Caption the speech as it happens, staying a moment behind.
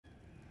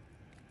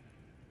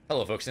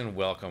Hello folks and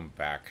welcome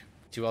back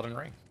to Elden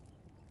Ring.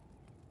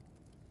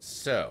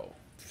 So,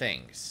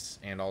 things,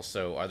 and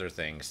also other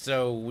things.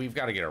 So, we've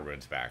got to get our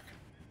runes back.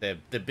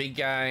 The big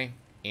guy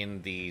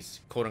in the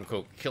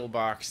quote-unquote kill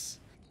box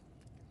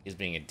is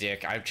being a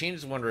dick. I've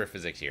changed Wonder of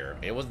Physics here.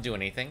 It wasn't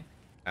doing anything,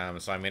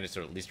 so I made it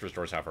so it at least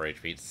restores half our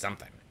HP. It's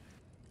something.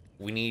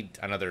 We need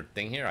another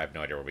thing here. I have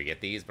no idea where we get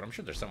these, but I'm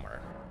sure they're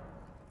somewhere.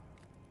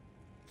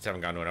 Just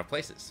haven't gone to enough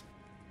places.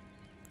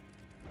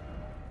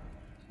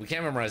 We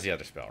can't memorize the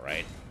other spell,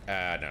 right?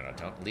 No,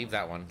 don't leave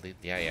that one.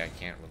 Yeah, I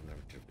can't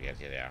remember.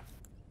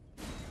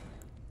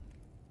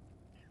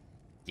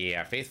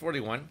 Yeah, Faith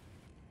 41.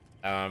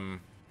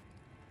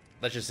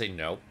 Let's just say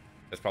no.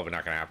 That's probably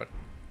not gonna happen.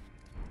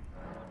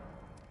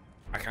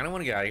 I kind of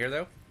want to get out of here,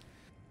 though.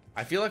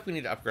 I feel like we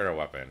need to upgrade our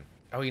weapon.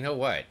 Oh, you know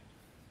what?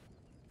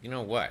 You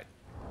know what?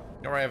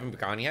 You know where I haven't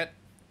gone yet?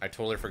 I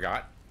totally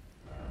forgot.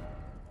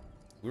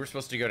 We were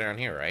supposed to go down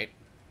here, right?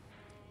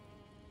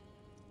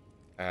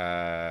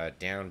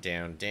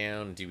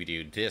 Down. Do we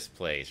do this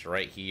place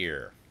right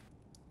here?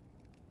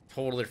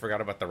 Totally forgot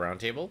about the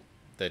round table.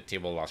 The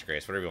table of lost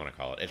grace, whatever you want to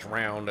call it. It's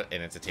round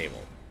and it's a table.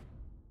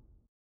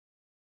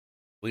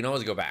 We can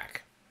always go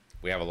back.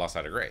 We have a lost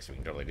side of grace. We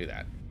can totally do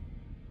that.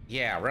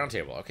 Yeah, round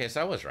table. Okay,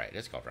 so I was right.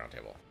 It's called round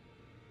table.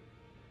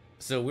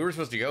 So we were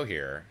supposed to go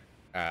here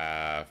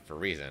for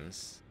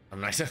reasons.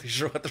 I'm not exactly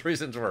sure what the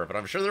reasons were, but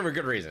I'm sure there were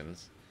good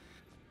reasons.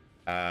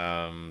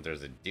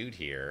 There's a dude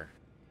here.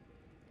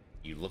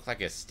 You look like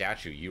a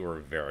statue. You are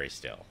very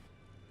still.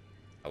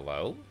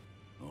 Hello?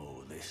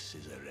 Oh, this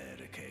is a rare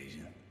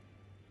occasion.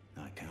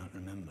 I can't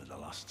remember the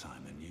last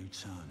time a new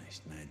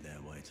tarnished made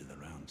their way to the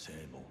round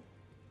table.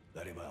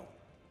 Very well.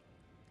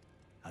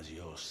 As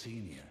your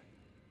senior,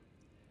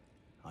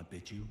 I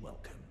bid you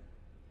welcome.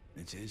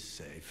 It is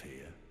safe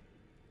here.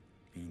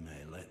 You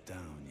may let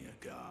down your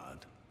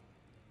guard.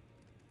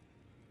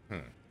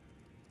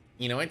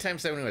 You know, anytime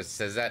someone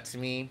says that to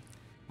me,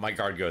 my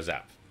guard goes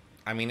up.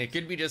 I mean, it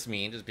could be just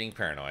me, just being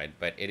paranoid,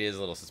 but it is a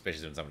little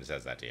suspicious when somebody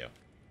says that to you.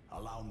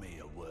 Allow me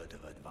a word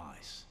of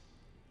advice.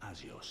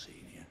 As your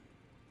senior,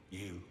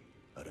 you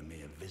are a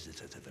mere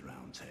visitor to the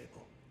round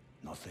table.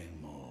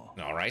 Nothing more.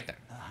 All right, then.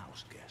 A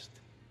house guest.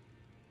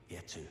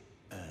 Yet to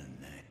earn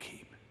their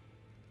keep.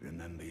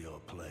 Remember your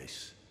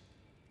place,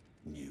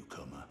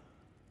 newcomer.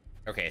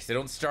 Okay, so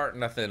don't start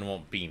nothing,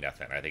 won't be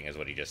nothing, I think is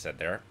what he just said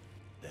there.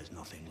 There's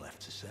nothing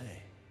left to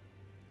say.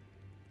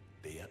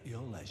 Be at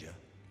your leisure.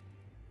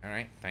 All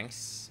right,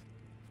 thanks.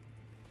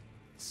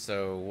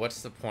 So,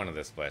 what's the point of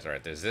this place? All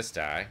right, there's this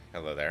guy.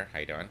 Hello there. How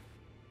you doing?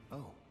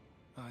 Oh,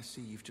 I see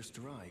you've just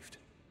arrived.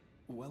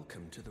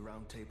 Welcome to the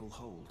Roundtable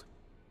Hold.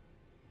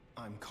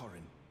 I'm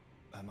Corin,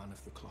 a man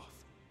of the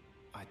cloth.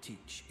 I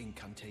teach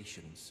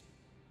incantations,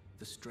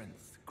 the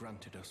strength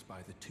granted us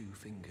by the two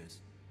fingers,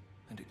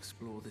 and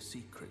explore the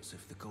secrets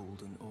of the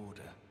Golden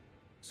Order,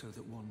 so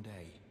that one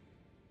day,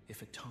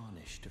 if a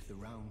tarnished of the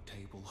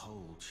Roundtable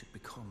Hold should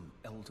become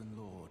Elden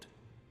Lord,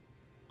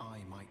 I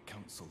might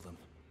counsel them,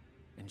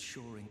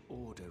 ensuring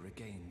order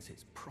regains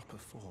its proper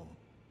form,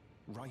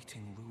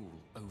 righting rule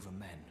over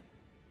men.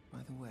 By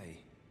the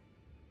way,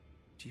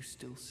 do you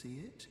still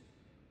see it?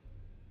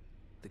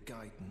 The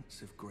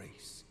guidance of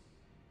grace.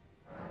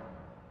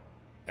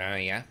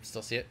 Yeah,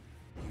 still see it.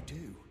 You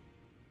do?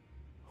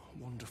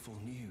 Wonderful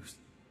news.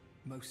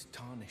 Most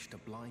tarnished are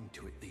blind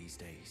to it these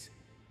days.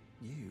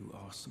 You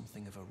are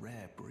something of a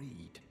rare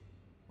breed.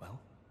 Well,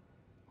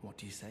 what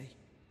do you say?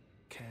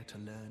 Care to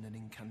learn an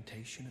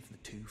incantation of the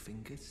two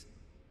fingers?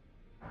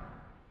 I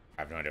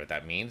have no idea what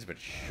that means, but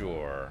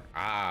sure.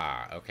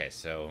 Ah, okay,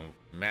 so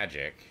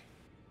magic.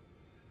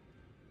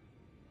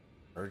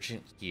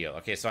 Urgent heal.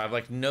 Okay, so I have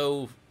like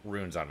no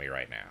runes on me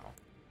right now.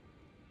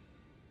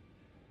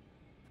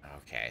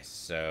 Okay,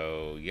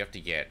 so you have to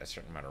get a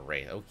certain amount of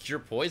wraith. Oh, cure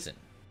poison.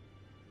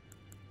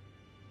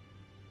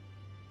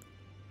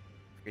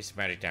 Increase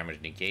magic damage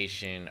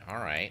negation.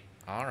 Alright,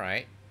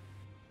 alright.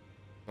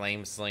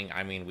 Flame sling.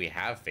 I mean, we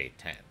have Faith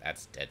 10.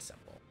 That's dead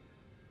simple.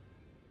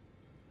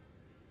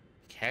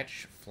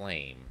 Catch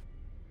flame.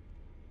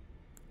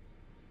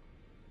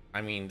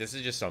 I mean, this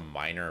is just a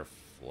minor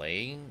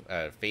flame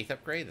faith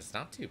upgrade. That's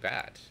not too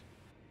bad.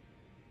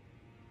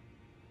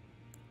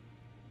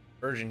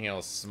 Urgent heal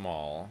is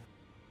small.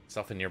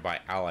 Self and nearby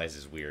allies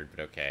is weird,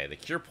 but okay. The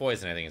cure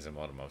poison, I think, is a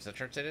modem. Is that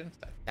chart it in?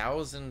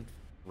 1,000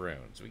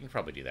 runes. We can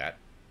probably do that.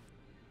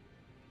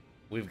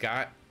 We've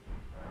got.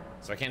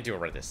 So I can't do it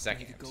right this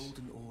second. May the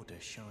Golden Order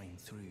shine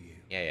through you.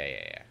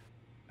 Yeah.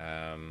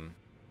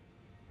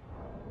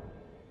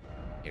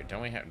 Here,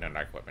 don't we have no,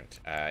 not equipment.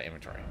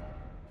 Inventory.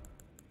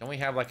 Don't we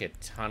have like a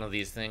ton of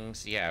these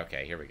things? Yeah,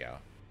 okay, here we go.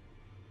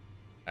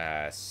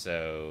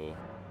 So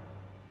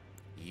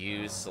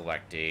use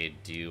selected,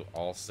 do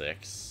all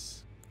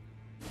 6.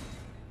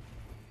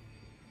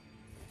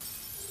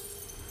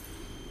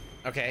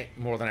 Okay,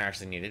 more than I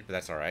actually needed, but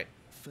that's alright.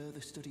 Further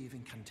study of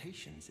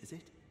incantations, is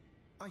it?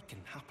 I can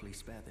happily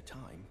spare the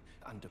time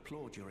and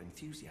applaud your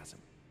enthusiasm.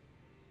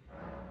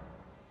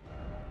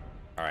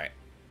 Alright.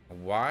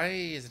 Why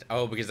is it?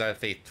 Oh, because I have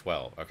Faith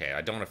 12. Okay,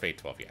 I don't have Faith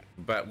 12 yet.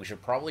 But we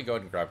should probably go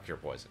ahead and grab Cure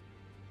Poison.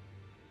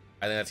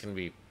 I think that's going to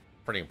be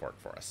pretty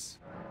important for us.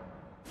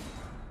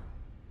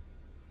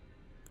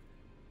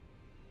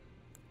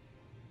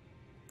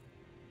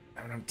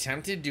 I mean, I'm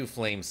tempted to do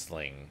Flame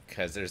Sling,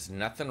 because there's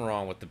nothing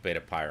wrong with the bit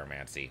of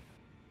Pyromancy.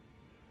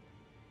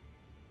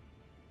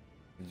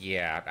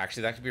 Yeah,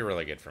 actually, that could be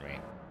really good for me.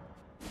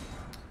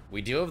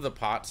 We do have the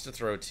pots to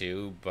throw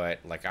too, but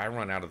like I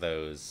run out of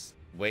those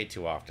way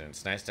too often.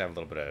 It's nice to have a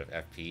little bit of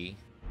FP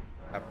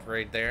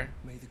upgrade there.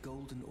 May the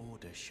Golden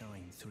Order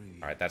shine through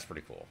you. Alright, that's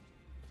pretty cool.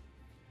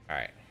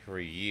 Alright, who are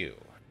you?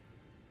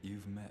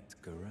 You've met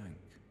Garank,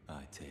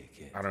 I take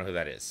it. I don't know who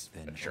that is,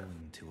 Then but sure.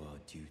 owing to our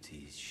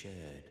duties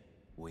shared,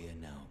 we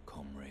are now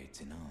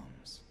comrades in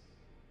arms.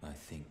 I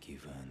think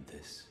you've earned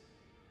this.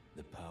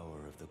 The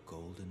power of the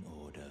Golden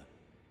Order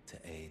to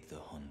aid the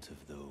hunt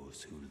of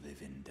those who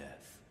live in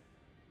death.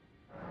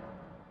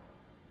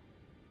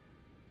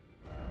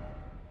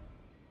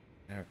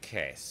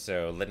 Okay,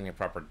 so letting a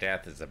proper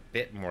death is a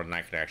bit more than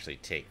I could actually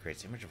take.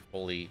 Creates image of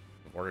holy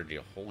in order to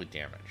deal holy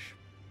damage.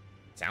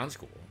 Sounds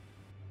cool.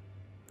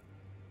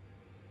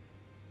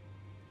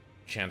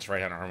 Chance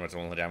right on armor with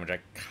only damage. I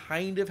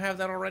kind of have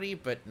that already,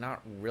 but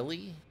not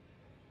really.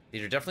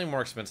 These are definitely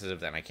more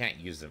expensive and I can't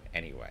use them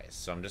anyway.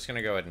 So I'm just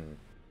gonna go ahead and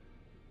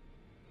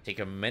take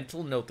a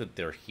mental note that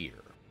they're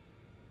here.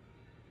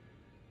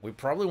 We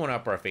probably want to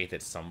up our faith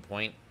at some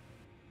point.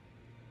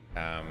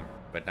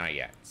 But not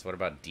yet. So what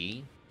about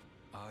D?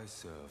 I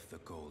serve the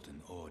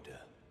Golden Order,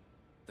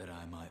 that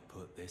I might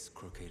put this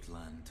crooked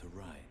land to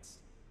rights,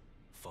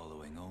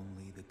 following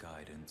only the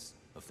guidance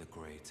of the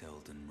great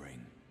Elden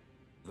Ring.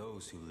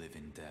 Those who live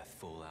in death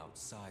fall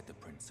outside the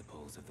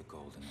principles of the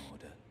Golden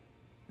Order.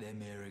 Their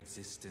mere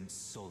existence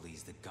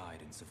sullies the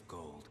guidance of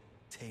gold,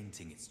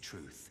 tainting its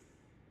truth.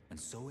 And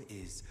so it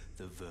is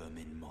the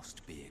vermin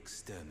must be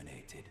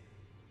exterminated,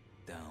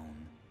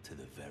 down to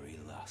the very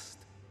last.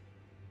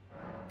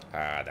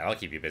 That'll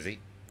keep you busy.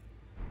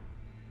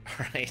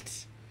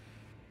 Alright.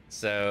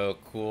 So,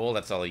 cool,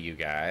 that's all of you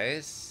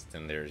guys.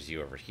 Then there's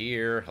you over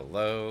here.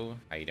 Hello.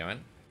 How you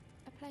doing?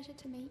 A pleasure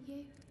to meet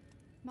you.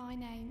 My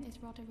name is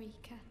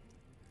Roderica.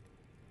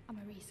 I'm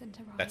a recent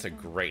arrival. That's a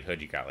great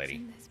hood you got, lady.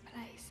 Isn't this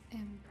place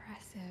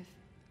impressive?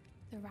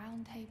 The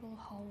Roundtable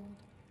Hold.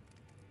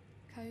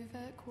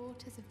 Covert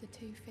quarters of the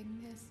Two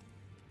Fingers.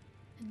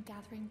 And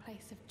gathering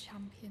place of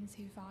champions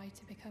who vie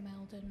to become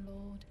Elden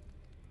Lord.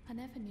 I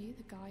never knew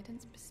the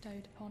guidance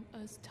bestowed upon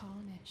us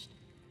Tarnished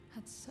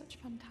had such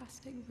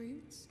fantastic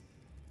roots,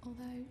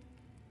 although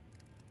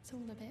it's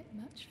all a bit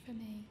much for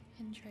me,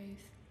 in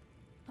truth.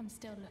 I'm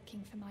still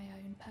looking for my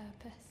own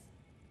purpose.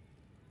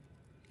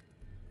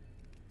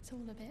 It's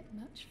all a bit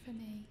much for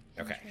me.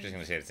 Okay, she's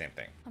gonna say the same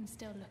thing. I'm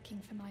still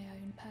looking for my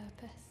own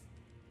purpose.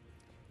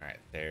 Alright,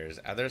 there's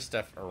other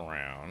stuff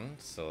around,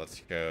 so let's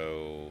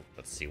go,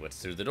 let's see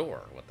what's through the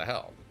door. What the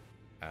hell?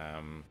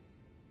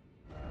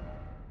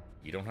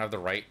 You don't have the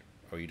right,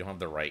 or you don't have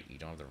the right, you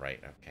don't have the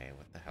right. Okay,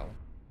 what the hell?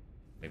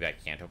 Maybe I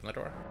can't open the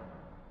door?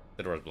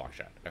 The door is blocked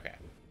shut. Okay.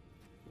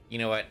 You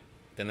know what?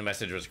 Then the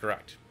message was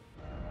correct.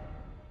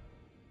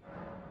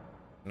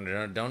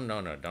 No,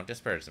 don't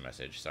disparage the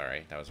message.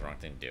 Sorry, that was the wrong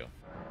thing to do.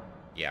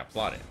 Yeah,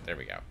 plot it. There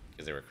we go.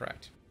 Because they were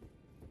correct.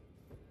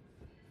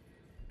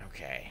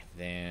 Okay,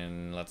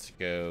 then let's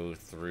go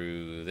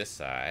through this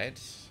side.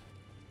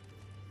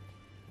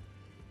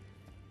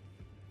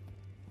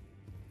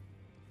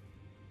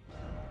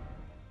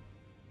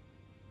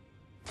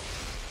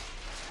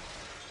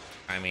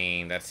 I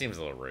mean, that seems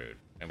a little rude.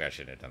 Maybe I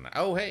shouldn't have done that.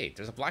 Oh, hey,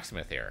 there's a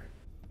blacksmith here.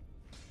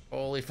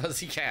 Holy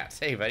fuzzy cats.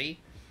 Hey, buddy.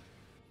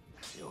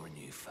 You're a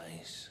new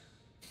face.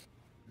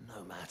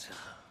 No matter.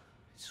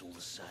 It's all the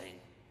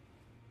same.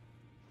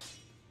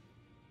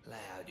 Lay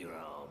out your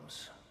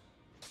arms.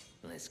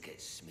 Let's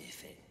get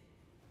smithing.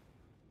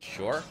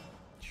 Sure.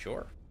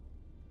 Sure.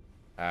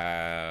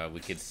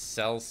 We could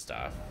sell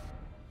stuff.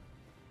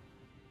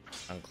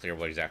 Unclear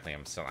what exactly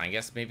I'm selling. I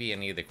guess maybe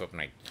any of the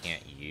equipment I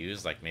can't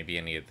use. Like maybe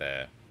any of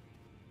the...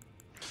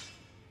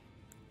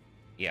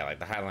 Yeah, like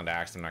the Highland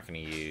Axe I'm not going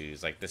to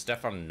use. Like the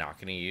stuff I'm not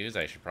going to use,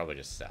 I should probably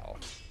just sell.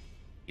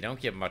 You don't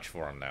get much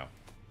for them, though.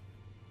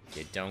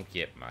 You don't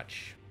get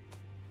much.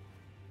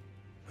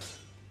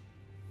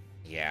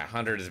 Yeah,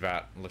 100 is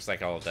about... Looks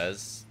like all it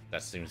does.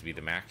 That seems to be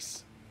the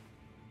max.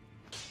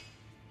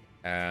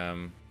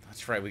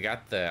 That's right, we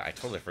got the... I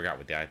totally forgot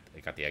we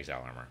got the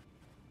Exile Armor.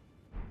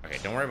 Okay,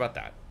 don't worry about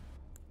that.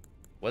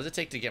 What does it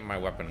take to get my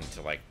weapon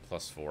to, like,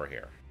 +4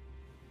 here?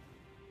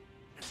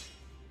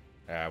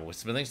 With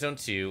Smithing Stone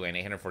 2 and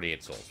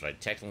 848 souls, which I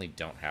technically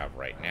don't have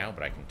right now,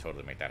 but I can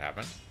totally make that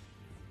happen.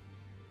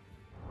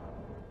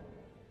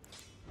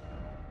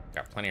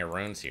 Got plenty of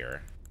runes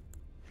here.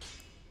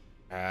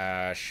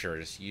 Sure,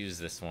 just use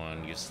this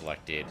one, use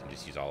selected, and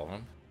just use all of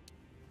them.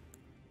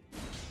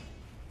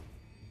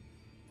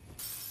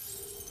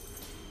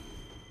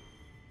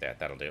 Yeah,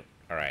 that'll do.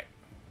 Alright.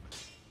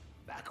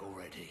 Back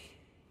already.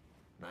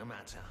 No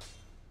matter.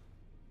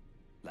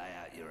 Lay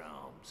out your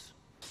arms.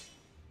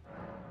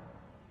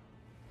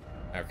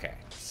 Okay,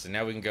 so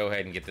now we can go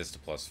ahead and get this to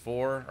 +4,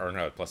 or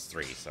no,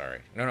 +3,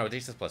 sorry. No, it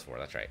takes us +4,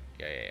 that's right.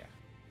 Yeah.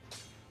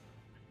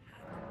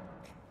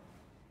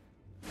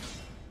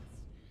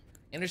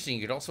 Interesting,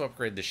 you could also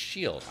upgrade the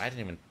shield. I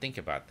didn't even think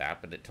about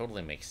that, but it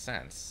totally makes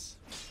sense.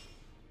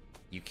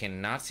 You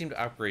cannot seem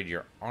to upgrade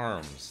your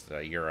arms,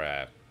 your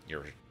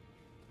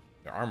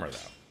armor, though.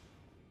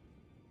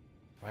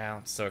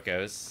 Well, so it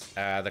goes.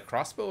 The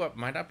crossbow up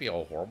might not be a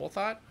horrible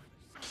thought.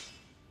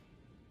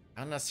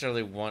 I don't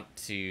necessarily want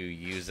to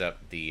use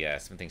up the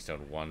smithing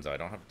stone 1, though. I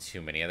don't have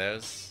too many of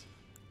those.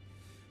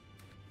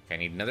 Okay, I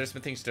need another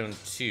smithing stone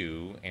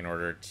 2 in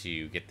order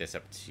to get this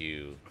up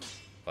to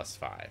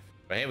 +5.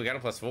 But hey, we got a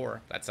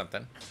 +4. That's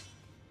something.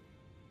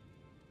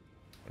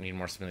 We need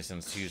more smithing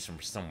stones 2s from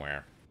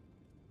somewhere.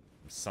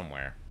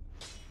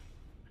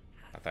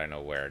 Not that I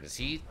know where. Does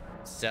he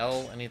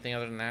sell anything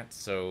other than that?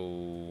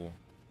 So...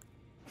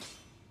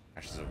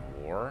 Ashes of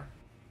War?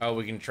 Oh,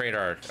 we can trade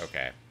our...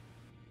 Okay.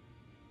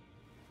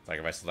 Like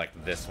if I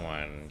select this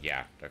one,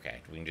 yeah,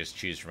 okay. We can just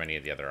choose from any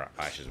of the other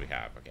ashes we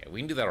have. Okay, we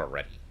can do that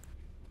already.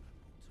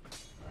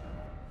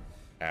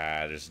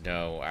 There's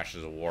no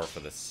Ashes of War for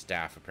the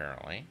staff,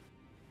 apparently.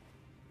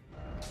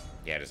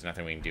 Yeah, there's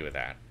nothing we can do with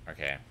that.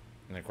 Okay.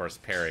 And of course,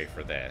 parry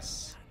for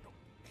this.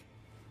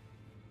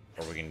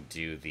 Or we can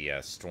do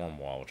the Storm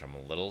Wall, which I'm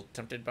a little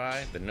tempted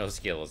by. The no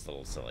skill is a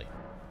little silly.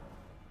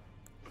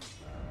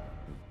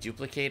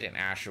 Duplicate an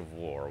Ash of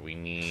War. We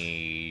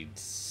need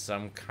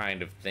some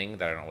kind of thing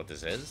that I don't know what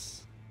this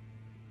is.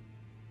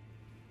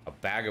 A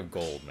bag of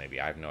gold, maybe.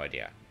 I have no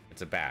idea.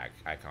 It's a bag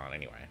icon,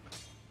 anyway.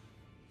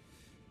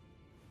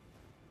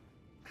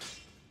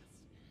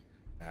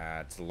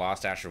 It's the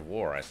Lost Ash of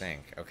War, I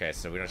think. Okay,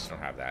 so we just don't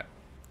have that.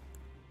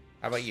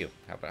 How about you?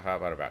 How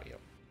about you?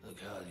 The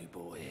girly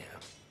boy here.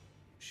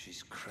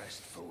 She's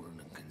crestfallen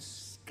and can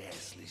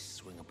scarcely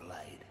swing a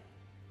blade.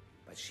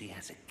 But she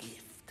has a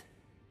gift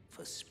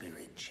for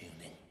spirit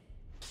tuning.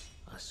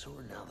 I saw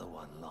another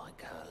one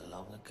like her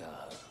long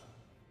ago.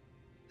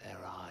 Their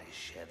eyes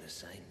share the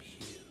same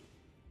hue.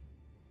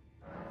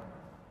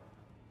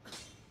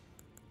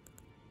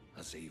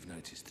 I see you've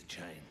noticed the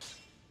chains.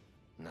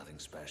 Nothing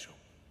special.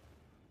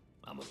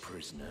 I'm a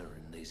prisoner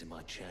and these are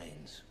my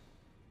chains.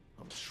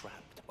 I'm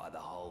trapped by the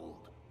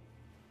hold.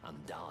 I'm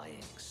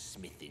dying,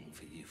 smithing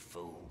for you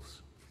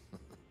fools.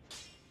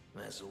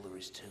 That's all there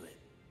is to it.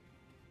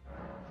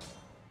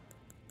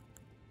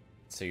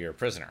 So you're a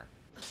prisoner?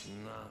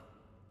 No,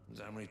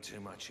 don't read too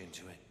much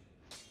into it.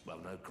 Well,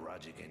 no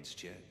grudge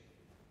against you.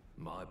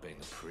 My being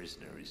a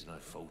prisoner is no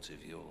fault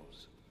of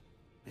yours.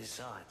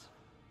 Besides,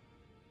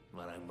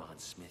 I don't mind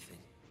smithing.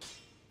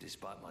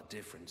 Despite my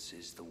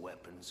differences, the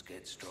weapons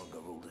get stronger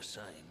all the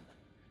same.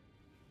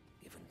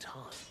 Given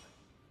time,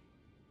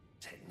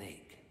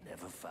 technique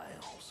never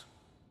fails.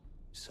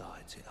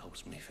 Besides, it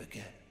helps me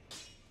forget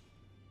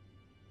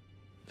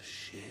the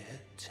sheer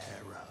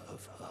terror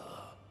of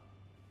her.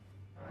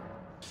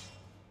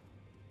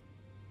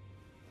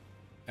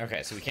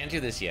 Okay, so we can't do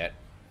this yet.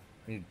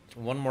 We need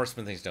one more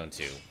smithing stone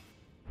too.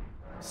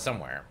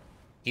 Somewhere.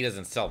 He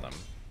doesn't sell them.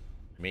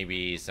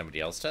 Maybe somebody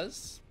else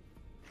does?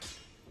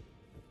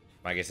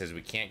 My guess is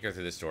we can't go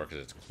through this door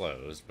because it's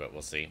closed, but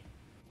we'll see.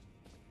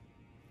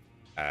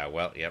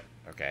 Well, yep,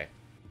 okay.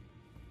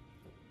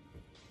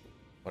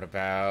 What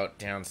about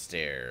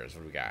downstairs?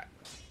 What do we got?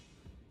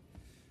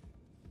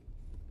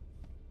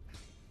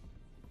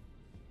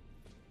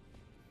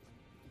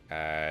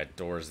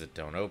 Doors that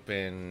don't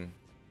open.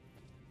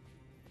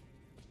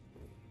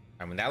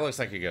 I mean, that looks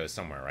like it goes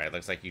somewhere, right? It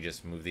looks like you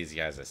just move these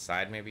guys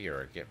aside, maybe,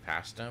 or get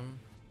past them.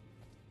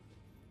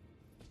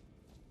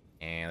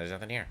 And there's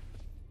nothing here.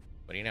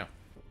 What do you know?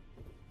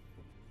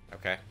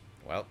 Okay,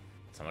 well,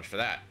 so much for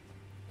that.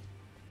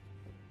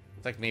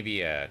 It's like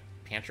maybe a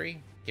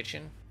pantry,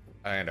 kitchen,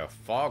 and a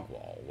fog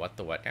wall. What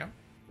the what now?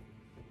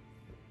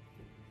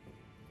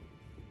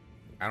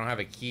 I don't have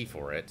a key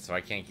for it, so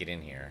I can't get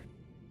in here.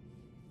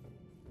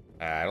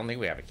 I don't think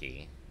we have a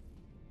key.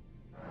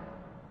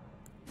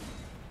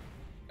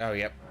 Oh,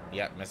 yep,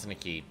 missing a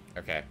key.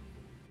 Okay.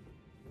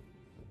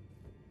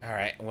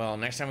 Alright, well,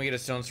 next time we get a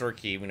stone sword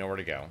key, we know where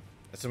to go.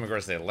 Assuming, of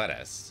course, they let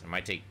us. It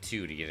might take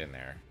 2 to get in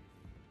there.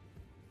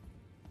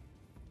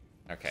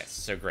 Okay,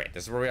 so great.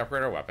 This is where we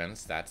upgrade our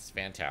weapons. That's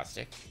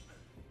fantastic.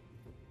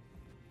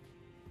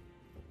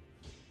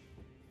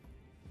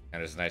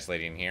 And there's a nice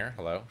lady in here.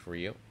 Hello, who are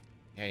you?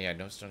 Yeah,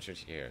 no stone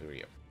swords here. Who are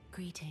you?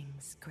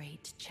 Greetings,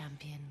 great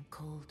champion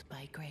called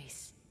by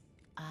grace.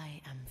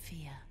 I am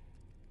Fia.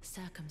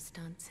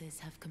 Circumstances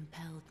have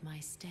compelled my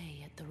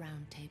stay at the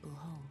Roundtable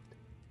hold.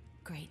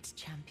 Great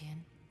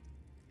champion,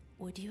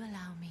 would you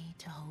allow me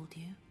to hold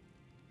you?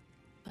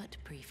 But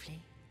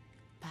briefly,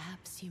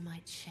 perhaps you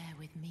might share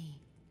with me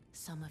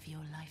some of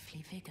your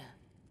lively vigor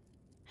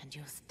and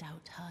your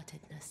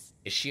stout-heartedness.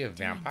 Is she a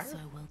vampire? Doing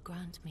so will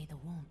grant me the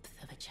warmth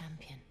of a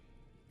champion,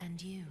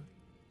 and you,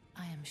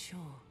 I am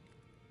sure,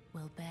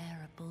 will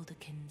bear a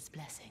Baldakin's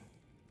blessing.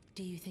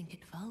 Do you think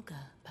it vulgar,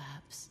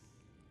 perhaps?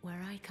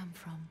 Where I come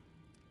from,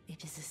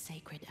 it is a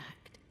sacred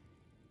act.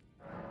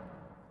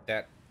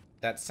 That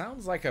That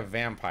sounds like a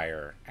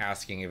vampire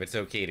asking if it's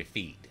okay to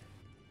feed.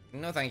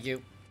 No, thank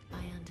you.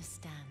 I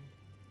understand.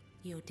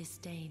 Your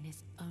disdain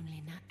is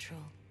only natural.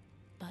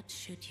 But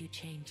should you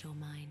change your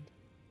mind,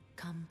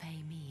 come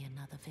pay me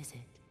another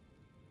visit.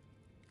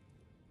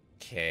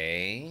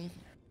 Okay.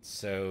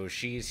 So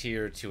she's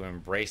here to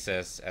embrace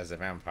us as a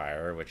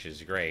vampire, which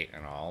is great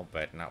and all,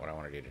 but not what I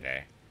want to do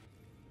today.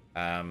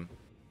 Can't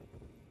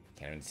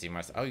even see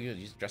myself. Oh, you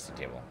use dressing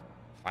table.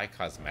 Apply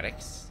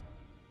cosmetics.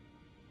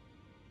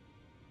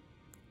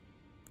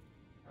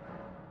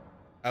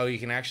 Oh, you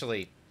can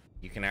actually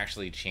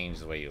change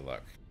the way you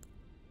look.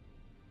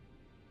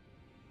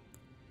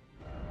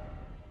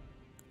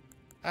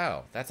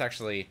 Oh, it's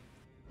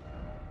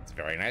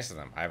very nice of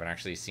them. I haven't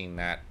actually seen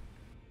that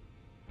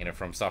in a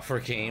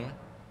FromSoftware game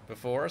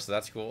before, so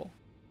that's cool.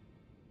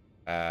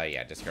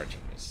 Yeah, discard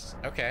changes.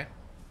 Okay.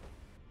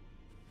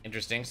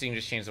 Interesting, so you can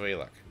just change the way you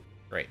look.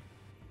 Great.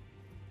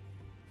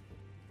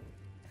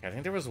 Okay, I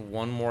think there was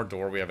one more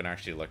door we haven't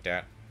actually looked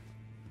at.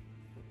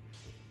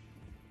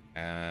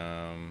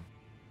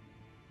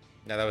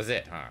 No, that was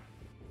it, huh?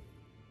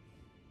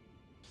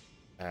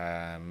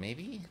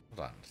 Maybe?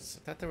 Hold on. I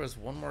thought there was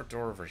one more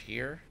door over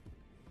here.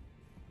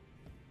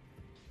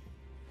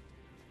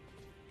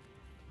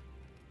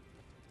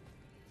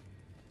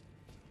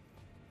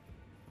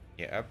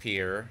 Yeah, up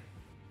here.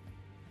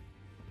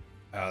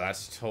 Oh,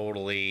 that's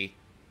totally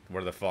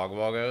where the fog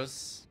wall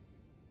goes.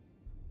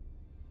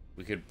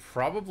 We could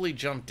probably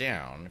jump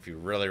down if you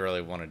really,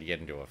 really wanted to get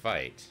into a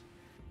fight.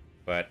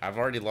 But I've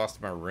already lost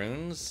my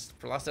runes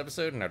for last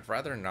episode, and I'd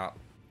rather not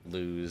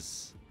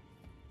lose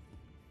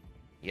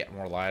yet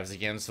more lives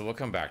again, so we'll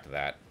come back to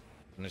that.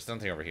 And there's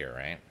something over here,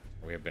 right?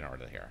 Or we have been over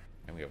here.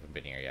 And we haven't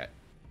been here yet.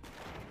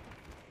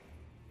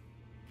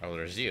 Oh,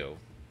 there's you.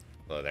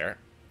 Hello there.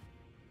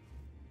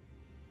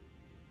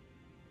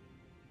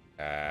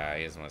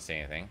 He doesn't want to say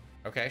anything.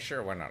 Okay,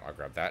 sure, why not? I'll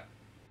grab that.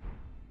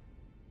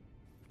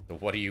 The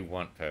what do you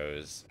want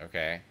pose.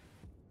 Okay.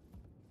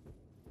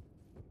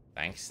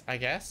 Thanks, I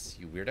guess,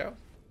 you weirdo.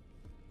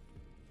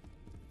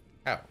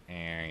 Oh,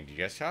 and do you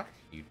guys talk?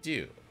 You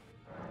do.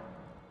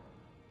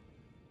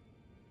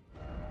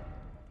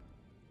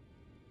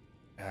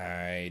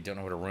 I don't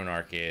know what a rune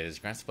arc is.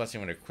 Grants the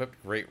blessing when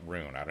equipped great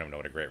rune. I don't even know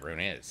what a great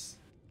rune is.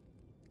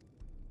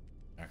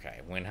 Okay,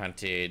 when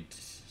hunted,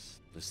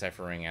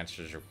 deciphering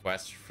answers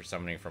requests for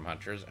summoning from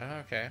hunters. Oh,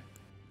 okay.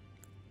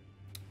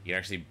 You can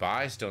actually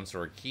buy stone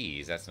sword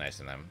keys. That's nice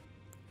of them.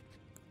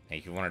 And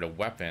if you wanted a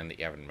weapon that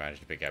you haven't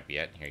managed to pick up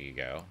yet, here you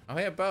go. Oh,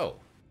 hey, a bow.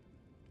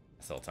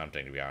 That's a little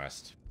tempting, to be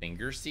honest.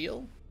 Finger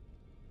seal?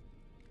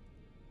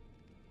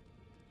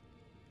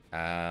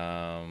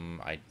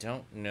 I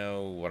don't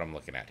know what I'm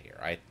looking at here.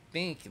 I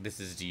think this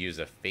is to use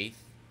a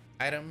faith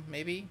item,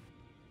 maybe?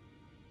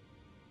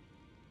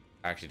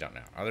 I actually don't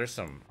know. Oh, there's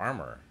some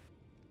armor.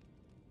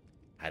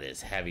 That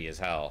is heavy as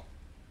hell.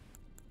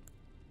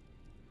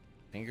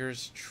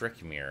 Fingers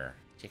trick mirror.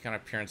 Take on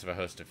appearance of a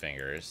host of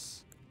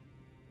fingers.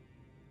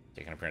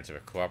 Take on appearance of a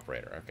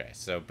cooperator. Okay,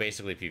 so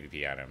basically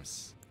PvP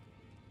items.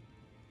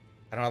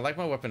 I don't know, I like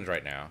my weapons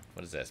right now.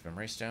 What is this?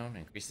 Memory stone?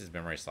 Increases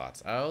memory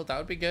slots. Oh, that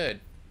would be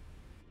good.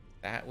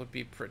 That would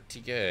be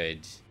pretty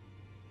good.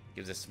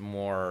 Gives us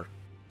more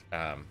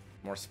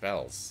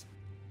spells.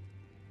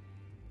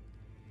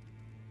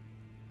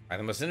 Alright,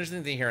 the most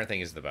interesting thing here, I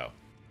think, is the bow.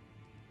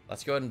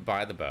 Let's go ahead and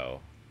buy the bow.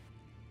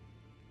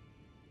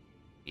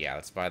 Yeah,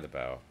 let's buy the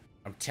bow.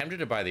 I'm tempted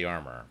to buy the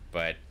armor,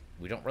 but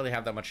we don't really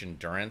have that much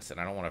endurance, and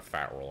I don't want to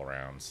fat roll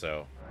around,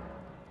 so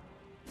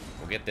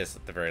we'll get this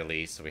at the very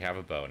least. So we have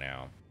a bow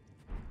now.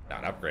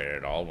 Not upgraded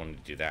at all. Wanted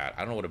to do that. I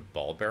don't know what a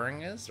ball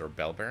bearing is, or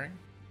bell bearing.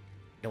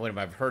 No, wait a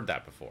minute, I've heard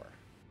that before.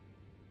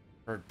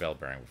 Heard bell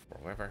bearing before.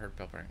 Where have I heard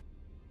bell bearing?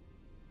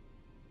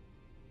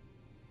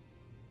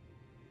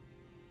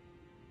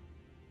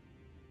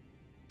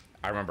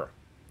 I remember.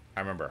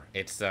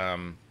 It's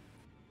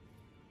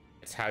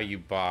how you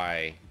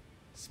buy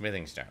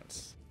smithing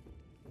stones.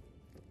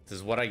 This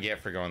is what I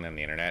get for going on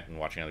the internet and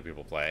watching other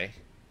people play.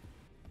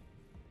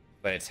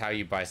 But it's how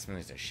you buy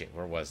smithing stones. Shit,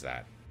 where was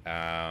that?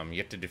 You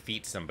have to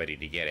defeat somebody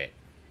to get it.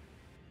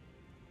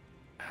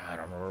 I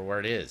don't remember where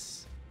it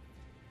is.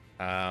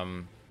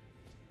 I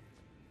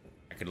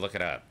could look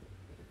it up.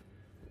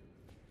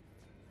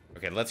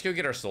 Okay, let's go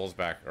get our souls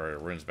back, or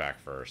runes back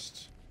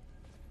first.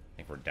 I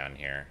think we're done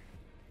here.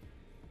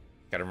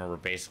 Gotta remember,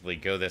 basically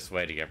go this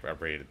way to get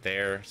upgraded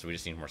there, so we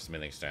just need more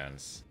smithing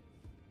stones.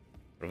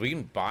 But if we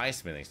can buy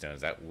smithing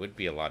stones, that would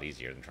be a lot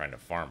easier than trying to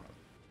farm them.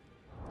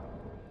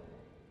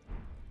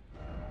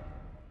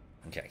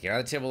 Okay, get out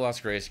of the Table of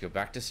Lost Grace, go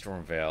back to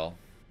Stormvale.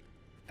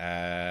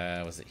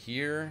 Was it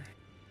here?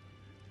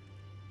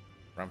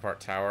 Rampart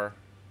Tower.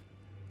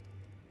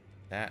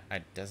 That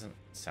doesn't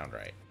sound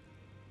right.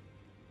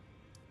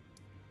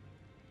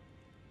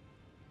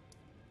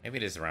 Maybe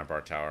it is the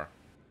Rampart Tower.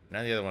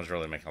 None of the other ones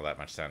really make all that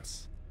much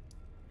sense.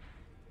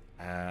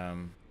 Yeah,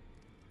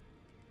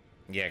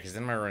 because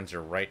then my runes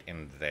are right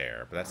in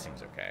there, but that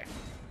seems okay.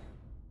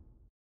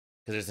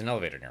 Because there's an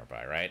elevator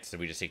nearby, right? So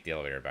we just take the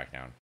elevator back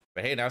down.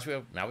 But hey, now we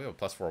have a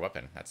 +4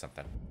 weapon. That's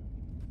something.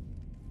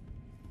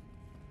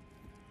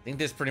 I think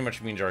this pretty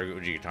much means our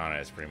Uji Katana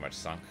is pretty much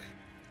sunk.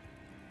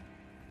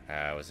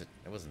 Was it?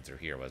 It wasn't through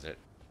here, was it?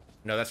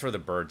 No, that's where the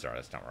birds are.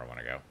 That's not where I want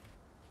to go.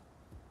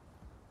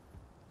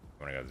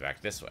 I want to go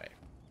back this way.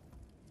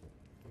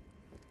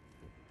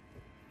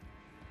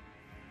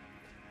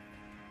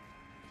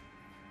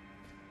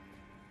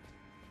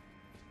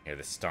 Hear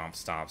the stomp,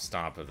 stomp,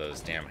 stomp of those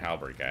damn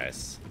halberd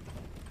guys.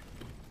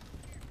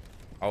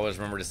 Always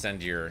remember to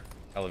send your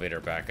elevator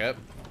back up,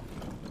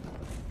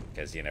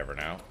 because you never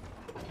know.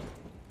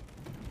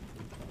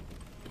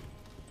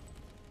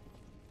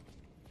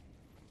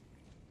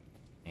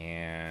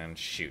 And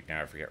shoot,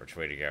 now I forget which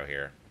way to go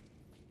here.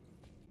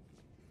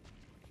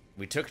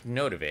 We took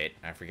note of it.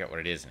 I forget what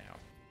it is now.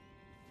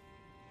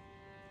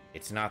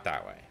 It's not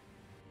that way.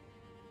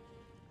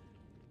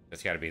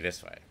 It's got to be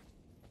this way.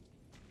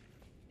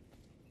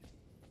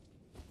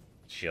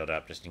 Shield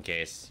up just in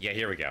case. Yeah,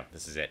 here we go.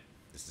 This is it.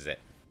 This is it.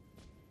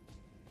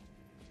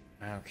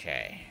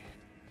 Okay.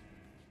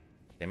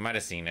 They might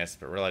have seen us,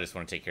 but really I just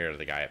want to take care of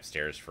the guy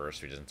upstairs first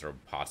so he doesn't throw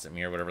pots at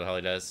me or whatever the hell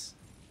he does.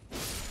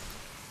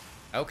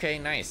 Okay,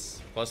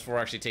 nice. +4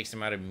 actually takes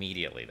him out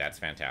immediately. That's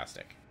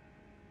fantastic.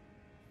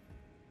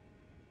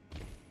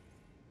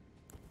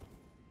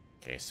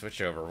 Okay,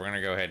 switch over. We're going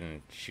to go ahead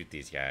and shoot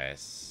these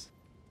guys.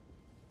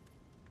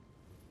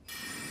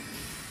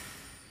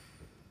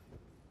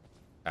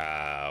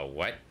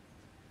 What?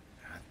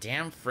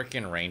 Damn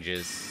frickin'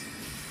 ranges.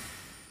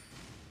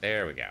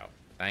 There we go.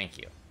 Thank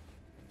you.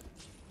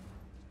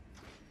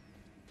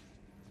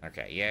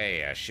 Okay,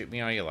 yeah. Shoot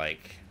me all you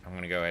like. I'm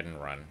gonna go ahead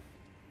and run.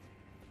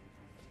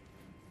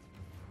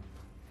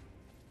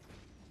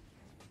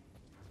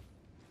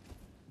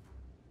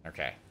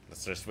 Okay,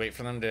 let's just wait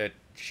for them to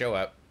show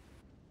up.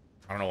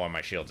 I don't know why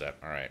my shield's up.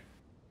 Alright.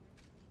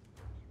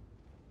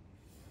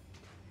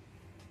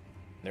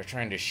 They're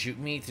trying to shoot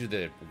me through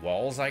the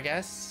walls, I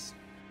guess?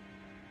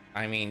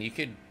 I mean, you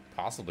could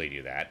possibly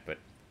do that, but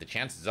the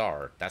chances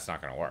are that's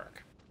not going to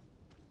work.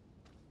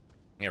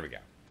 Here we go.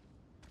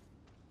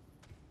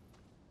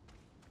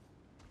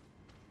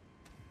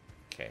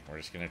 Okay, we're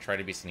just going to try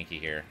to be sneaky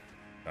here.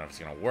 I don't know if it's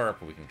going to work,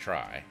 but we can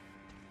try.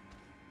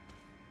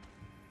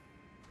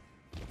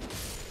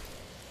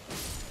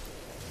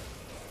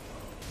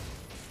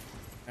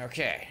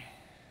 Okay.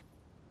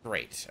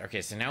 Great.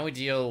 Okay, so now we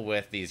deal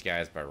with these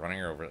guys by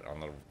running over on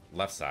the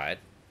left side.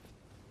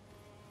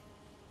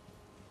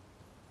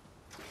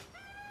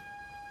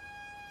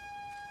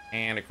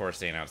 And, of course,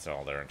 they announced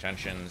all their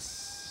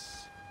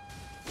intentions.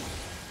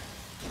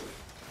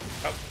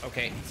 Oh,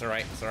 okay. It's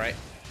alright. It's alright.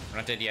 We're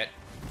not dead yet.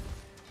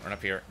 Run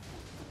up here.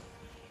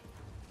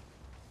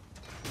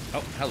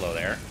 Oh, hello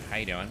there. How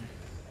you doing?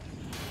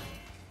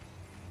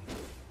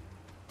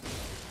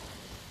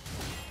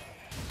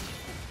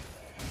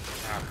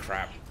 Oh,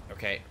 crap.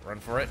 Okay, run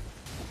for it.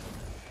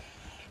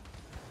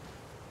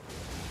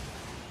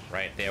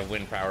 Right, they have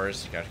wind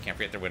powers. Gosh, can't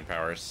forget their wind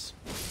powers.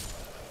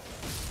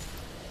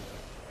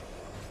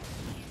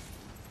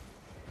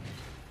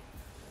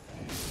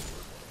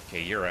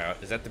 Okay, you're out.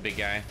 Is that the big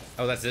guy?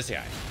 Oh, that's this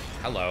guy.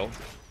 Hello.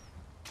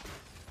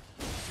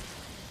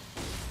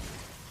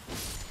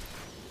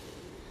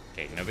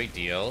 Okay, no big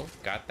deal.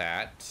 Got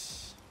that.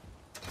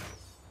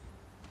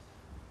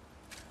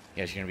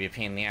 You guys are gonna be a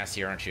pain in the ass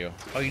here, aren't you?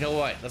 Oh, you know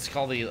what? Let's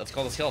call the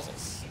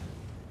skeletals.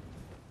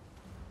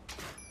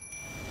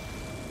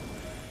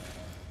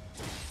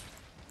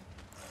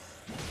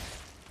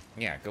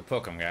 Yeah, go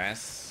poke them,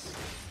 guys.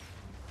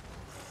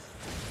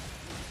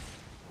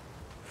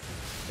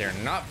 They're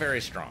not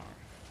very strong.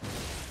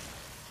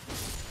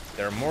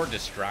 There are more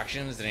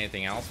distractions than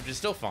anything else, which is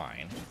still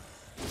fine.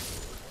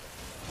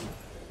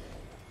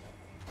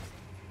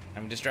 I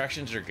mean,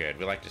 distractions are good.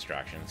 We like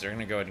distractions. They're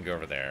gonna go ahead and go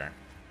over there.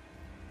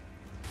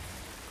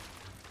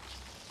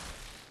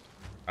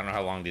 I don't know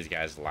how long these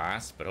guys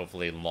last, but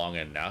hopefully long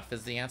enough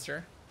is the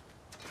answer.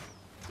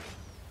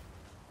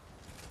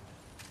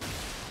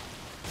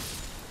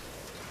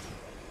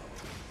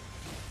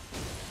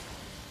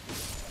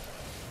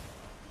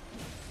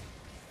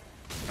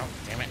 Oh,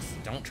 damn it.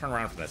 Don't turn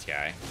around from this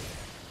guy.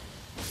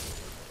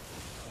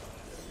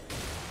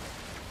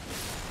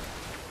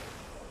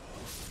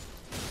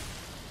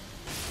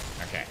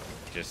 Okay.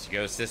 Just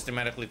go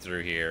systematically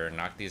through here,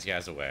 knock these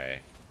guys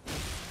away.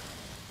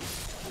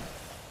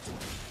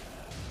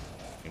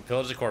 You can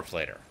pillage the corpse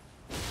later.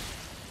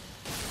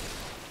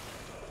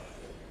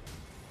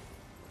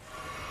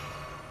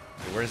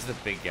 Where's the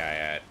big guy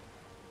at?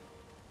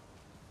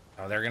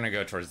 Oh, they're gonna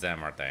go towards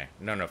them, aren't they?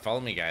 No, follow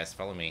me, guys.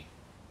 Follow me.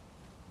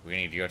 We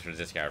need to go towards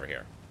this guy over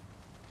here.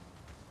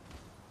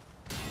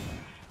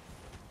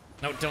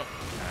 No, don't.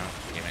 Oh,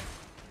 damn it.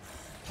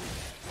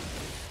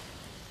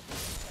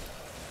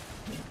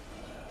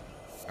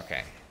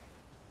 Okay.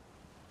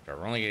 So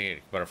we're only gonna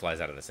get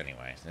butterflies out of this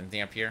anyway. Is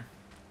anything up here?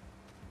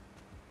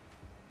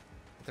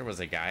 There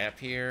was a guy up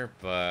here,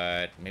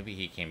 but maybe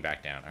he came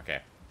back down. Okay.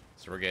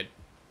 So we're good.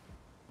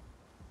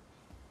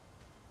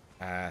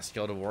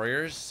 Skeletal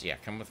warriors? Yeah,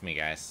 come with me,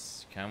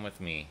 guys. Come with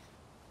me.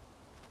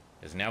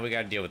 Because now we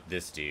gotta deal with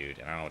this dude,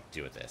 and I don't know what to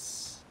do with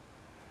this.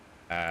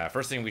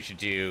 First thing we should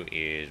do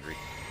is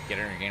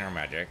gain our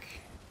magic.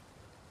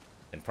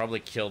 Then probably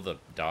kill the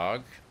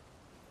dog.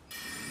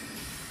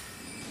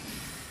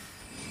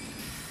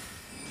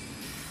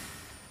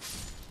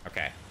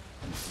 Okay.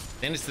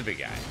 Then it's the big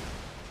guy.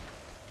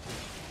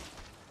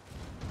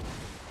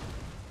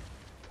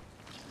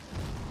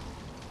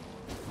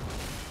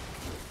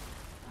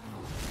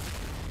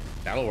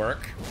 That'll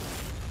work.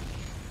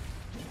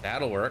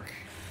 That'll work.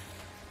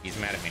 He's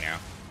mad at me now.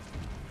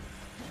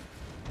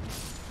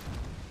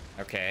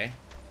 Okay.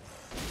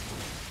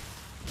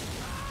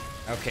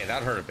 Okay,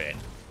 that hurt a bit.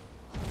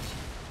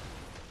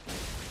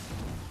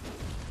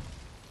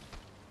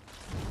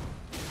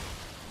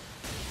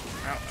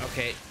 Oh,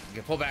 okay.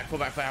 Pull back, pull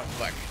back, pull back,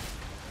 pull back.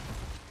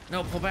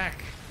 No, pull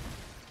back.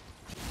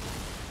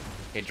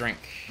 Okay, drink.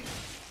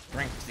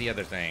 Drink the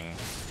other thing.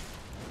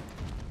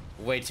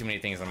 Way too many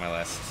things on my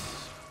list.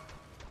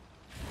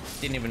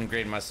 Didn't even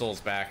grade my souls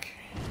back.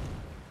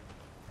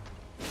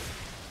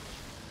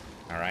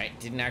 Alright,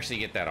 didn't actually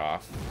get that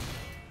off.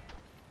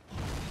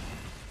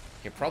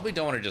 Okay, probably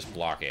don't want to just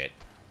block it.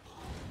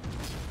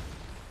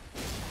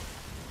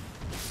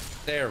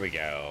 There we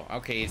go.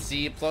 Okay,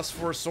 see,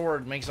 +4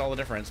 sword makes all the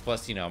difference.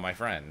 Plus, you know, my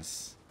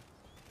friends.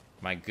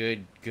 My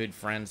good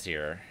friends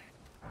here.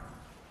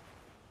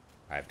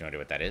 I have no idea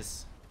what that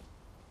is.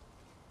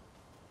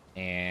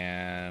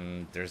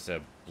 And there's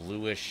a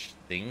bluish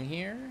thing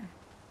here?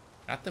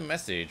 Not the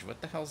message.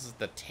 What the hell is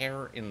the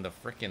tear in the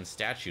frickin'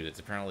 statue that's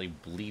apparently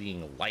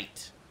bleeding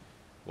light?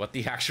 What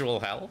the actual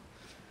hell?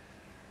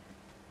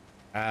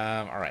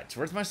 Alright, so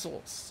where's my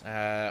souls?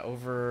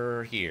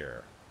 Over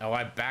here. Oh,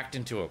 I backed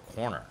into a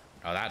corner.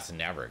 Oh, that's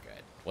never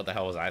good. What the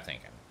hell was I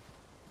thinking?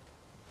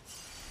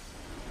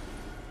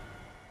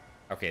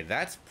 Okay,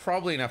 that's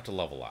probably enough to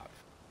level up.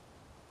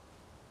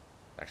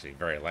 Actually,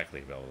 very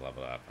likely to be able to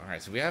level up.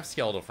 Alright, so we have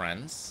skeletal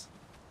friends.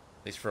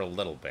 At least for a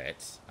little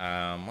bit.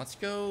 Let's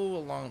go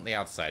along the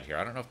outside here.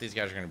 I don't know if these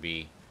guys are going to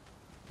be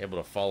able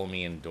to follow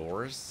me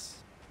indoors.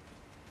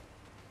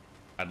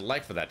 I'd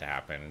like for that to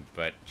happen,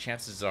 but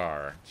chances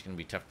are it's going to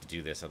be tough to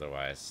do this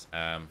otherwise.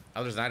 Oh,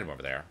 there's an item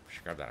over there. We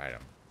should grab that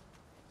item.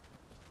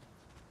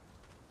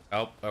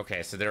 Oh,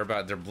 okay, so they're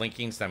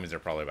blinking, so that means they're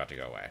probably about to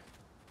go away.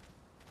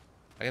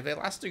 Okay, they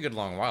lasted a good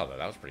long while, though.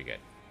 That was pretty good.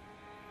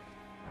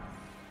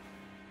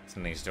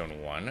 Something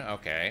stone 1.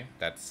 Okay,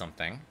 that's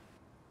something.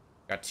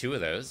 Got 2 of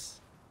those.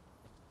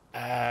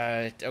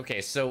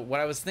 Okay, so what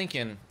I was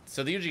thinking...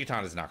 So the Uji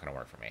Katana is not going to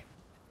work for me.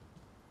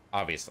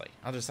 Obviously.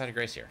 I'll just side of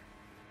grace here.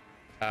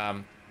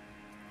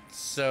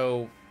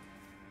 So...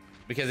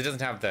 Because it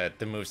doesn't have the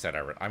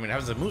moveset I mean, it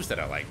has a moveset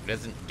I like, but it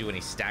doesn't do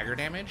any stagger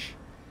damage.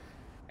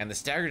 And the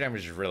stagger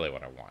damage is really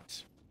what I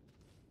want.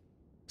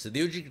 So the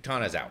Uji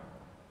Katana is out.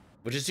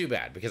 Which is too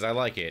bad, because I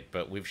like it,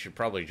 but we should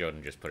probably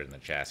Joden just put it in the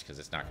chest, because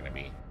it's not going to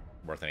be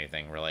worth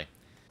anything, really.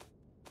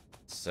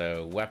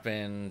 So,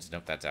 weapons...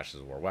 Nope, that's Ashes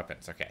of War.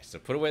 Weapons. Okay, so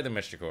put away the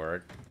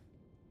Mysticord.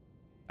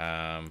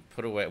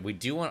 Put away...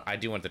 I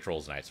do want the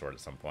Troll's Night Sword at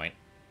some point.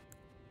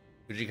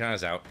 Uji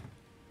Katana's out.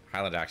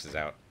 Highland Axe is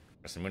out.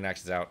 Crescent Moon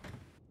Axe is out.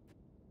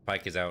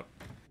 Pike is out.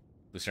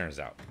 Lucerne is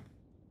out.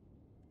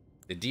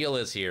 The deal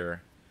is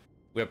here...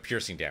 We have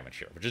piercing damage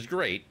here, which is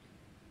great.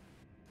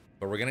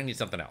 But we're gonna need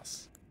something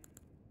else.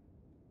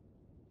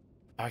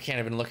 I can't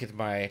even look at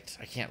my...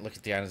 I can't look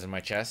at the items in my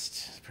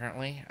chest,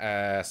 apparently.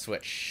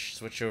 Switch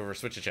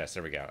to chest.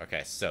 There we go.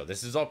 Okay, so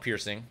this is all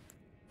piercing.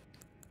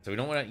 So we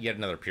don't want to yet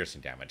another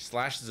piercing damage.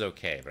 Slash is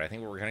okay, but I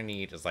think what we're gonna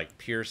need is like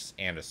pierce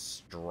and a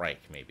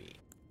strike, maybe.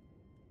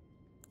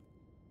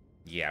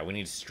 Yeah, we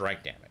need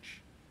strike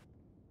damage.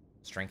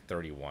 Strength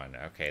 31.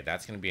 Okay,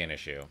 that's gonna be an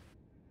issue.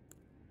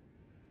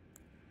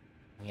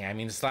 Yeah, I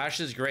mean, slash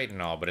is great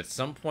and all, but at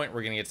some point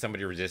we're gonna get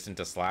somebody resistant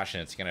to slash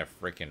and it's gonna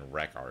freaking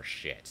wreck our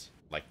shit.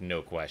 Like,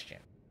 no question.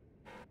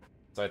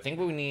 So I think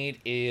what we need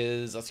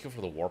is... Let's go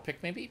for the war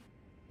pick, maybe?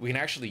 We can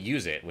actually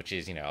use it, which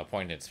is, you know, a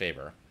point in its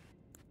favor.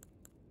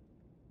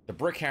 The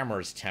brick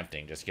hammer is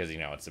tempting, just because, you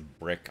know, it's a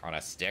brick on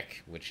a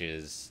stick, which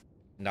is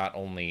not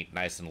only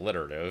nice and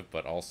alliterative,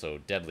 but also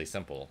deadly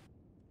simple.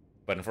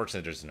 But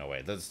unfortunately, there's no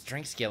way. The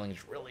strength scaling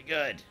is really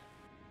good.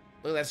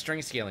 Look at that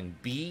strength scaling.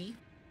 B...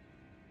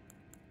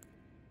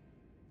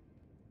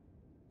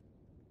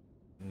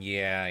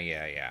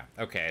 Yeah.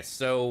 Okay,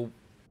 so...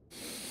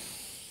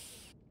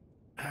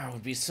 Oh, it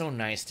would be so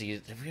nice to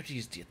use... If we have to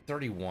use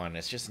 31,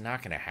 it's just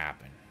not going to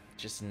happen.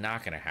 Just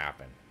not going to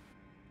happen.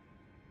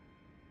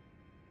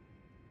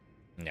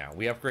 No,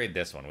 we upgrade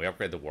this one. We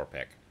upgrade the war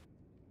pick.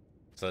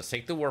 So let's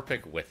take the war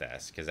pick with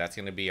us, because that's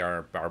going to be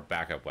our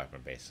backup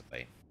weapon,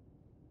 basically.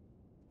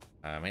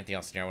 Anything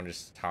else here I want to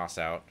just toss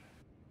out?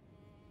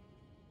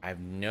 I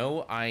have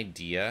no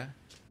idea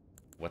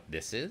what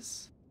this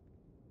is.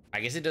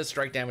 I guess it does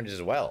strike damage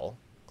as well.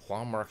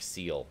 Clawmark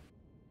Seal.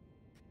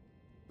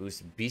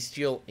 Boost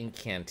bestial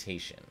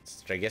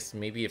incantations. Which I guess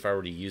maybe if I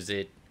were to use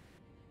it,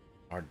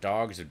 our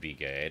dogs would be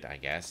good, I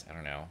guess. I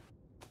don't know.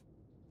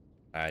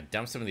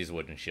 Dump some of these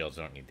wooden shields.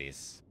 Don't need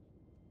these.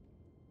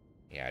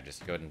 Yeah,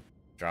 just go ahead and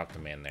drop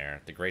them in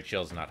there. The great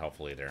shield's not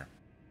helpful either.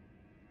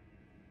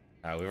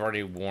 We've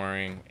already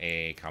worn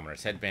a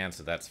commoner's headband,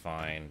 so that's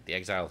fine. The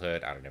exile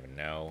hood, I don't even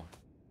know.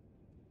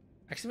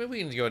 Actually,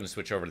 maybe we can go ahead and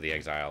switch over to the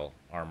exile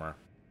armor.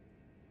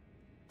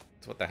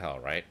 So what the hell,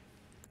 right?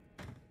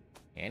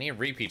 Any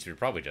repeats we'd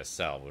probably just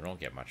sell. We don't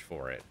get much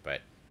for it,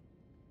 but...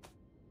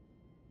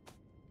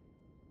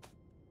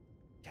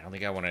 I don't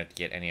think I want to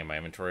get any of my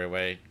inventory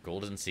away.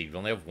 Golden seed. We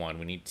only have one.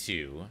 We need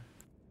 2.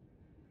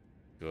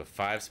 We have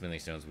 5 smithing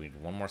stones. We need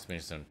 1 more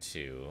smithing stone,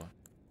 2.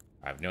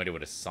 I have no idea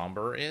what a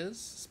somber is.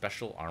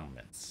 Special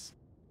armaments.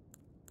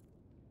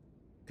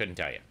 Couldn't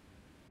tell you.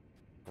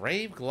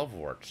 Grave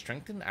Glovewort.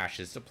 Strengthen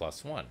ashes to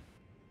 +1.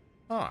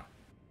 Huh.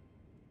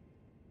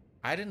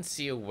 I didn't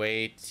see a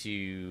way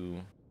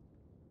to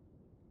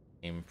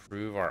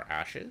improve our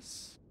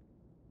ashes.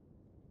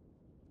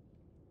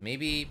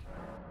 Maybe...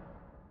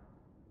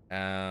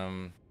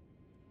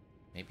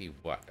 maybe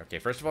what? Okay,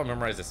 first of all,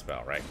 memorize the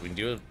spell, right? We can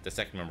do the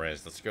second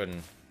memorize. Let's go ahead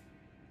and...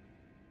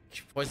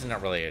 Poison's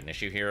not really an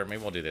issue here.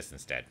 Maybe we'll do this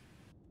instead.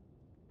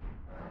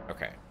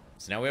 Okay.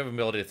 So now we have the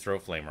ability to throw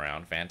flame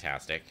around.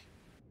 Fantastic.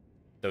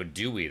 So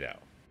do we, though?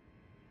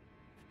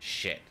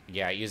 Shit.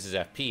 Yeah, it uses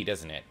FP,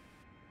 doesn't it?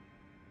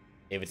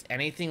 If it's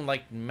anything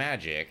like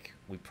magic,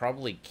 we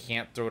probably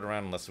can't throw it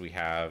around unless we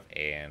have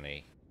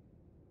a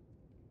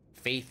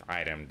faith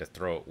item to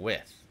throw it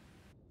with.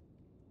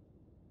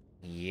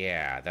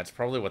 Yeah, that's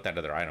probably what that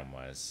other item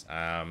was.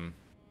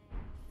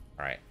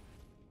 Alright.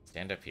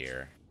 Stand up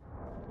here.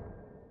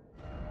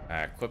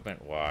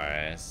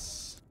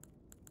 Equipment-wise...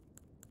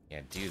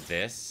 Yeah, do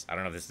this. I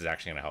don't know if this is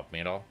actually going to help me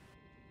at all.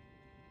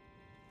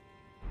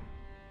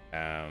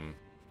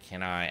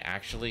 Can I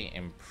actually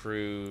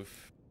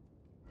improve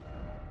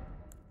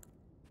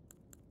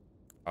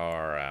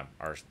our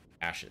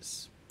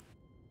ashes?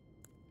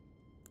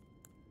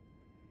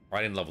 Well,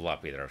 I didn't level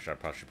up either, which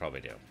I should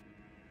probably do.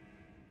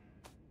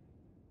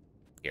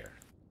 Here.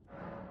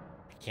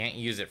 I can't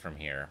use it from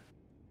here.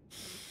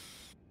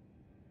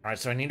 Alright,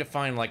 so I need to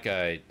find like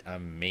a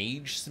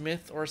mage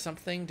smith or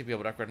something to be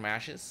able to upgrade my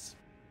ashes.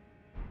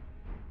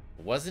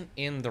 It wasn't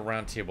in the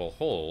Roundtable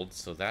hold,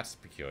 so that's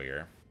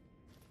peculiar.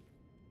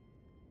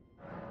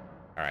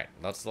 Alright,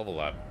 let's level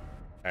up.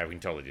 Alright, we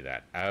can totally do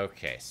that.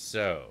 Okay,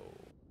 so...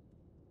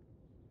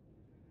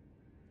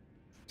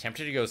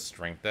 Tempted to go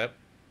strength up.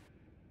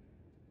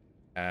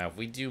 If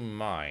we do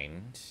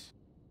mind...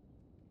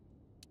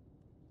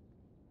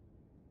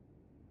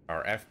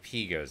 Our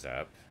FP goes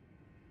up.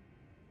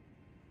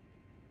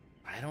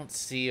 I don't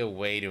see a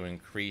way to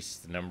increase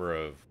the number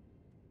of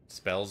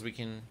spells we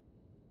can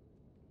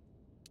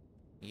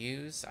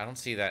use. I don't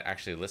see that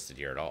actually listed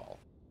here at all.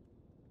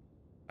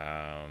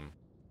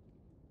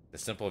 The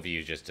simple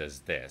view just does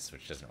this,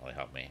 which doesn't really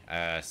help me.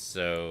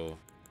 So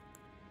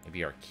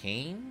maybe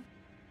arcane?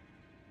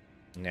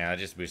 No, it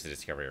just boosts the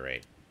discovery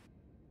rate.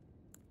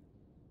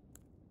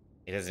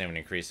 It doesn't even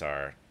increase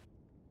our...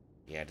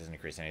 Yeah, it doesn't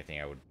increase anything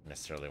I would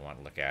necessarily want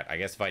to look at. I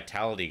guess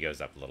vitality goes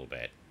up a little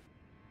bit.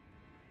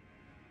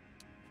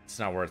 It's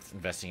not worth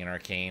investing in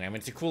arcane. I mean,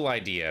 it's a cool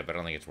idea, but I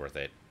don't think it's worth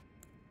it.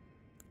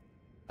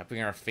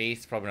 Upping our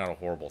faith, probably not a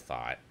horrible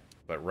thought.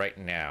 But right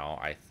now,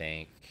 I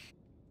think...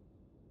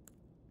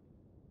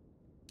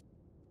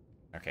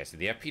 Okay, so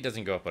the FP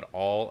doesn't go up at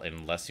all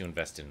unless you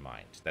invest in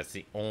mind. That's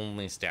the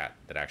only stat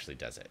that actually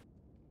does it.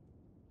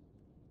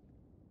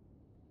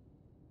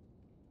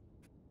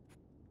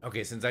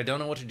 Okay, since I don't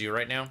know what to do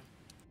right now,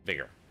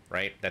 vigor,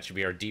 right? That should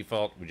be our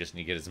default. We just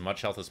need to get as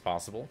much health as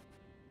possible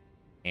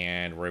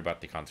and worry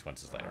about the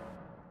consequences later.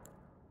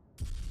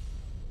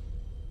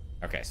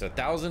 Okay, so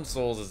 1,000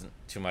 souls isn't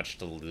too much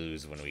to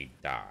lose when we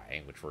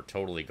die, which we're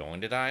totally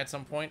going to die at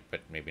some point,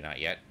 but maybe not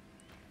yet.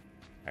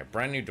 All right,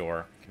 brand new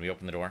door. Can we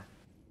open the door?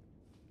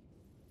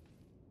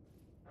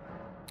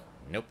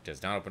 Nope,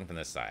 does not open from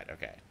this side.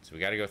 Okay, so we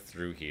got to go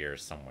through here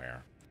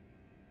somewhere.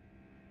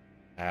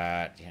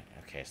 Yeah,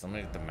 okay, so let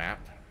me get the map.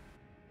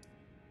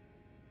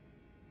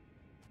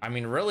 I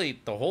mean,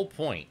 really, the whole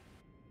point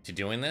to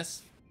doing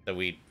this, that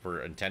we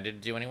were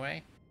intended to do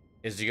anyway,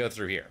 is to go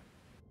through here.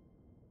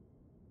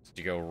 It's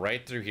to go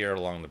right through here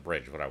along the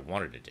bridge, what I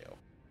wanted to do.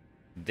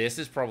 This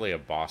is probably a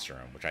boss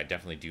room, which I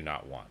definitely do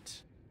not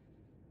want.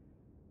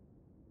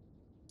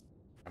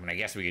 I mean, I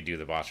guess we could do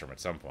the boss room at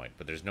some point,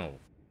 but there's no...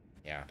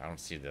 Yeah, I don't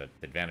see the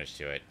advantage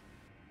to it.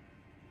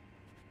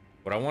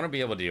 What I want to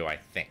be able to do, I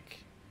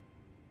think,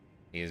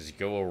 is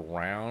go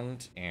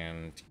around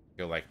and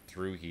go, like,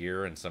 through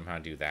here and somehow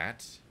do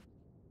that.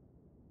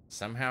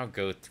 Somehow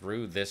go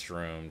through this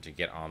room to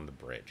get on the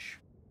bridge.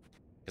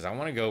 Because I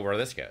want to go where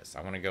this goes.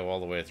 I want to go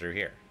all the way through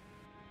here.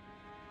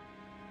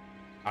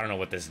 I don't know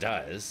what this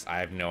does. I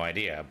have no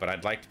idea. But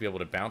I'd like to be able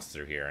to bounce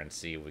through here and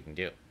see what we can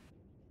do.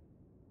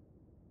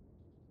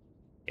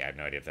 Yeah, I have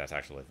no idea if that's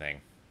actually a thing.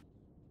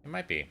 It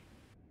might be.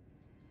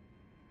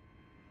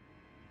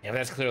 Yeah, but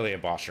that's clearly a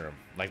boss room.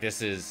 Like,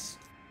 this is...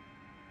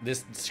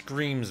 This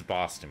screams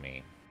boss to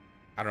me.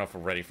 I don't know if we're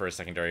ready for a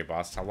secondary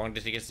boss. How long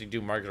did he get to do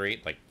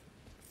Marguerite? Like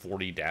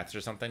 40 deaths or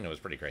something? It was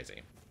pretty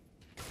crazy.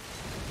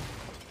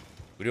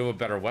 We do have a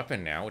better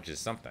weapon now, which is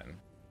something.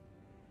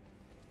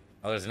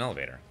 Oh, there's an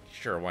elevator.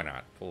 Sure, why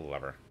not? Pull the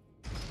lever.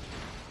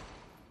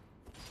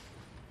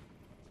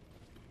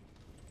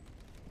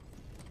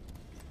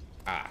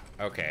 Ah,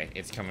 okay.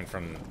 It's coming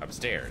from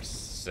upstairs.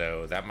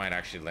 So that might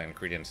actually lend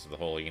credence to the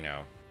whole, you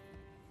know,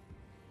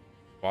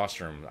 boss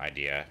room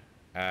idea.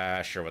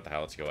 Sure, what the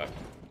hell, let's go up.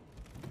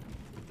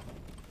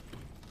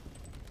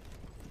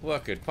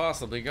 What could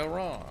possibly go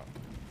wrong?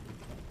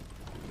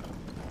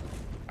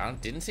 I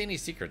didn't see any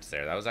secrets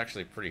there. That was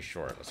actually pretty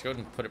short. Let's go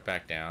ahead and put it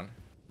back down.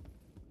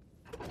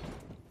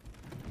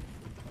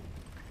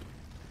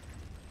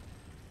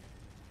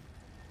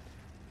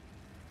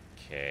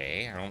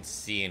 Okay, I don't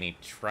see any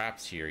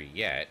traps here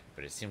yet,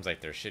 but it seems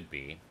like there should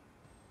be.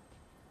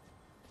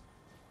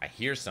 I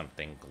hear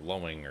something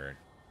glowing or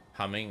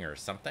humming or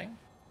something.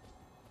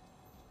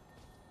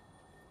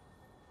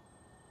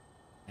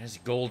 There's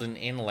golden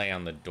inlay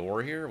on the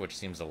door here, which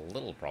seems a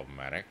little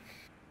problematic.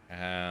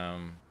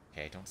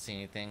 Okay, don't see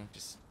anything.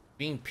 Just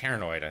being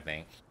paranoid, I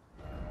think.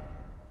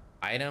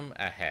 Item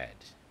ahead.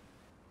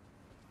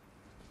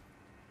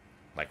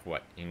 Like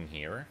what, in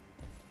here?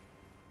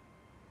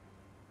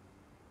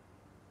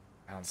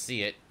 I don't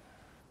see it.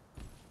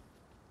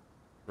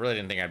 Really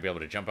didn't think I'd be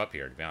able to jump up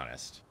here, to be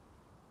honest.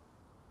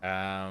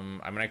 I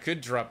mean, I could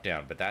drop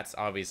down, but that's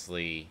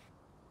obviously...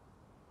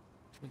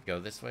 Did we go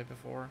this way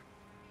before?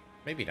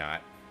 Maybe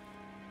not.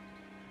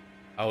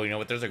 Oh, you know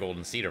what? There's a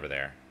golden seed over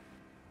there.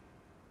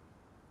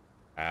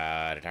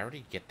 Did I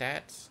already get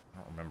that? I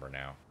don't remember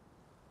now.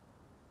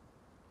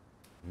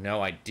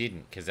 No, I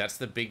didn't, because that's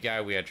the big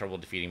guy we had trouble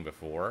defeating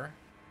before.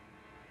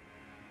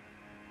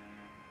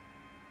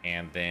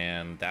 And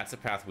then that's a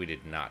path we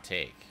did not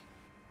take.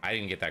 I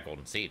didn't get that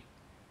golden seed.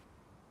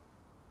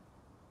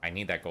 I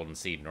need that golden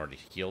seed in order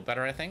to heal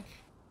better, I think.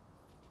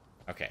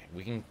 Okay,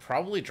 we can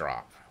probably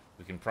drop.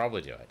 We can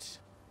probably do it.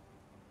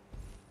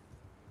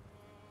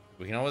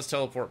 We can always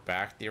teleport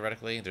back,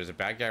 theoretically. There's a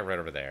bad guy right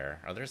over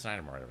there. Oh, there's an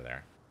item right over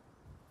there.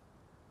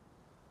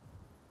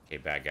 Okay,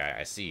 bad guy,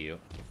 I see you.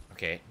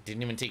 Okay,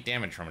 didn't even take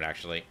damage from it,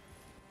 actually.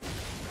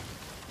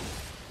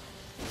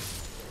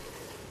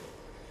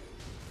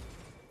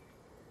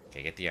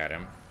 Okay, get the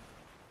item.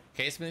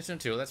 Okay, Smithson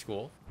tool, that's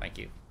cool. Thank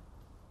you.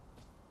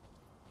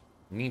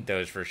 Need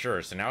those for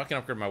sure. So now I can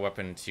upgrade my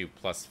weapon to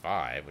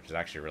 +5, which is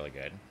actually really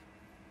good.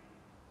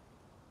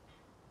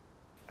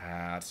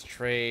 Let's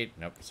trade.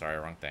 Nope, sorry,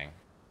 wrong thing.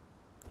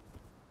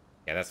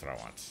 Yeah, that's what I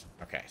want.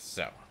 Okay,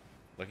 so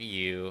look at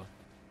you.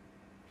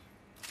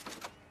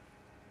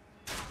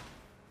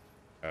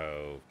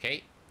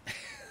 Okay.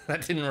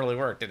 That didn't really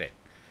work, did it?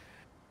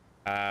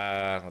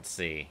 Let's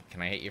see.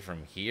 Can I hit you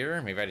from here?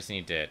 Maybe I just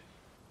need to...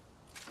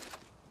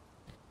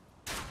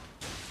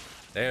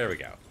 There we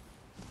go.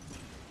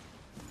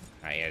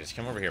 Alright, yeah, just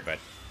come over here, bud.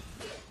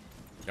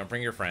 Don't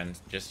bring your friend,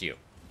 just you.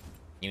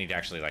 You need to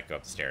actually, like, go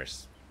up the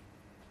stairs.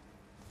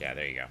 Yeah,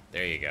 there you go.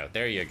 There you go.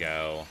 There you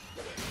go.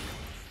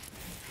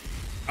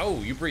 Oh,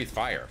 you breathe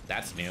fire.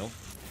 That's new.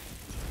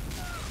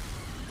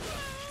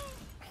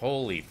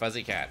 Holy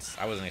fuzzy cats.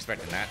 I wasn't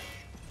expecting that.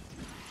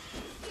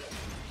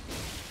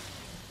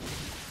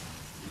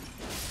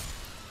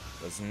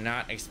 Was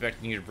not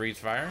expecting you to breathe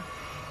fire.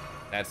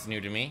 That's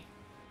new to me.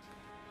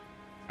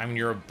 I mean,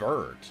 you're a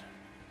bird.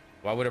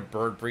 Why would a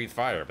bird breathe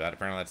fire? But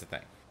apparently that's a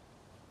thing.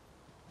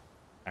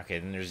 Okay,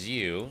 then there's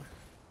you.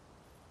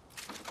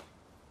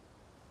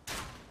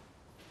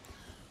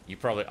 You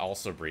probably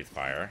also breathe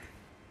fire.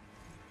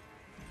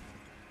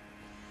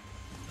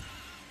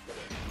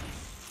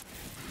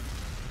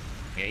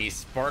 Yeah, he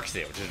sparks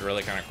it, which is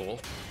really kind of cool.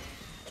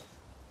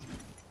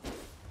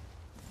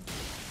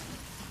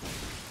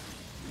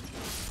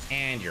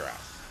 And you're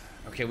out.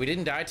 Okay, we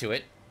didn't die to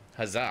it.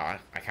 Huzzah.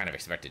 I kind of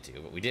expected to,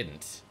 but we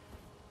didn't.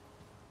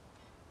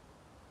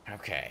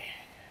 Okay.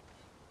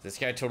 This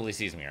guy totally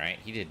sees me, right?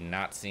 He did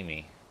not see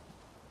me.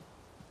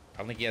 I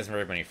don't think he has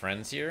very many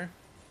friends here.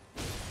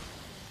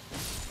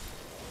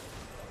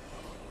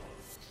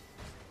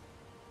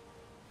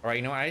 Alright,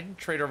 you know what? I didn't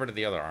trade over to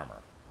the other armor.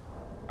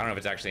 I don't know if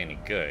it's actually any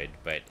good,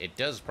 but it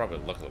does probably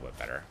look a little bit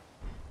better.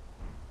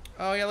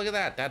 Oh, yeah, look at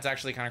that. That's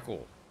actually kind of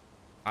cool.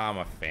 I'm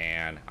a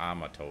fan.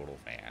 I'm a total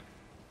fan.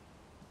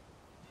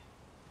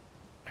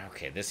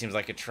 Okay, this seems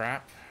like a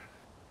trap.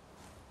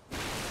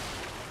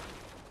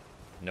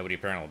 Nobody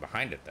apparently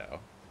behind it, though.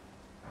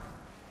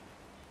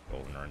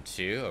 Golden Urn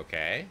 2,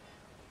 okay.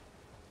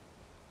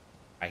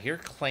 I hear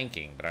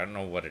clanking, but I don't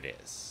know what it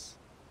is.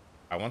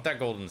 I want that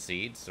golden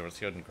seed, so let's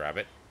go ahead and grab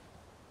it.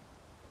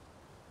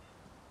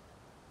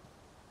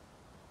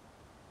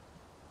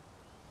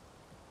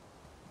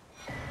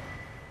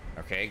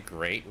 Okay,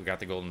 great. We got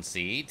the golden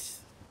seed.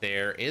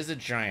 There is a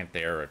giant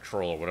there, or a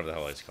troll, or whatever the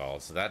hell it's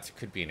called, so that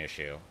could be an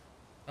issue.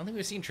 I don't think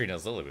we've seen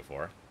Trina's Lily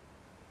before.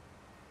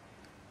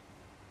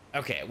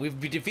 Okay, we've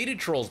defeated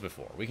trolls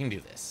before. We can do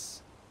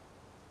this.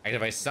 And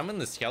if I summon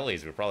the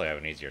skellies, we'll probably have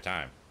an easier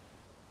time.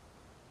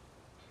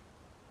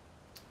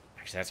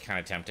 Actually, that's kind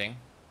of tempting.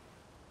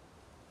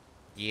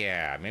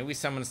 Yeah, maybe we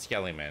summon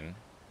Skellyman.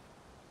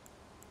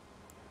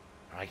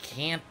 I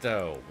can't,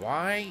 though.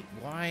 Why?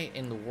 Why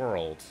in the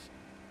world?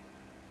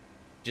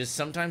 Just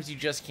sometimes you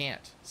just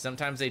can't.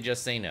 Sometimes they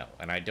just say no,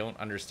 and I don't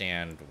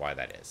understand why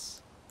that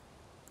is.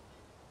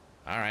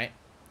 Alright.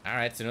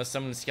 Alright, so no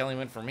summon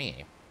Skellyman for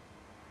me.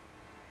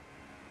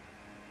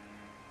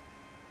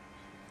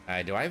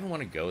 Do I even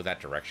want to go that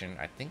direction?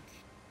 I think...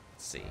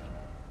 Let's see.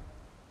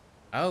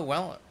 Oh,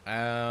 well,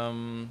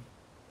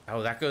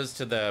 oh, that goes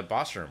to the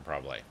boss room,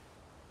 probably.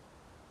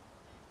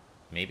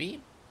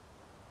 Maybe?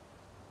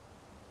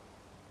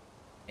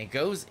 It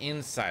goes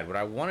inside. What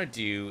I want to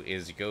do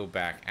is go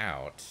back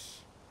out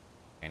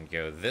and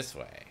go this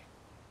way.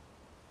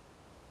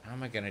 How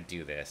am I going to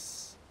do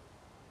this?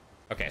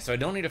 Okay, so I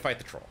don't need to fight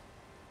the troll.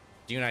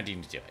 Do not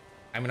need to do it.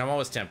 I mean, I'm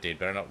always tempted,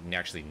 but I don't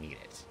actually need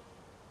it.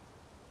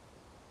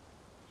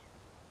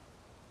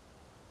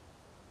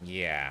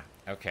 Yeah.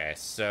 Okay,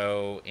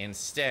 so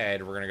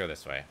instead, we're going to go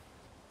this way.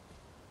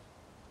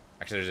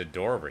 Actually, there's a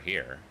door over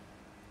here.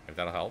 If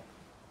that'll help.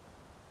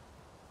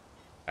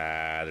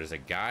 There's a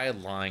guy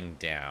lying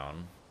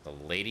down. The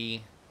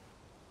lady...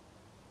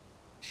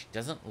 She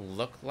doesn't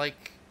look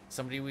like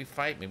somebody we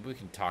fight. Maybe we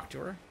can talk to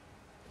her?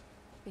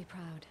 Be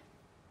proud.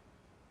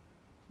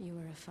 You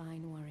were a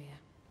fine warrior.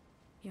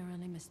 Your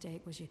only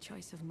mistake was your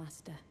choice of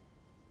master.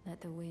 Let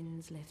the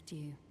winds lift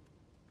you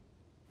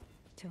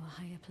to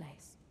a higher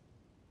place.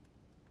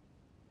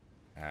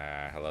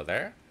 Hello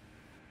there?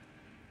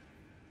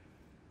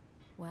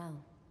 Well,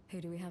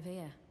 who do we have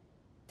here?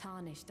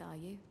 Tarnished, are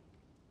you?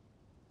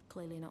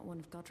 Clearly not one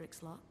of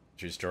Godric's lot.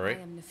 True story. I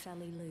am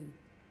Nefeli Lu.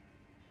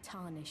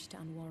 Tarnished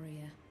and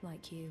warrior,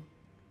 like you.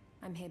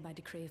 I'm here by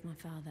decree of my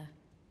father.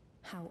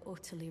 How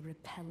utterly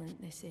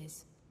repellent this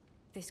is.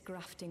 This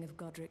grafting of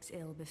Godric's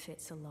ill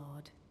befits a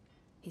lord.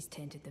 He's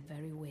tainted the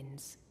very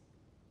winds.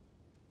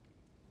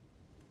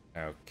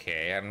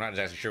 Okay, I'm not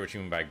exactly sure what you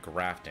mean by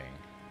grafting.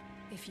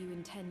 If you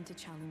intend to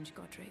challenge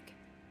Godric,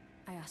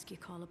 I ask you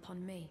call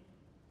upon me.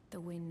 The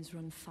winds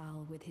run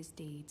foul with his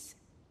deeds.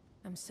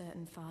 I'm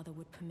certain father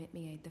would permit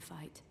me aid the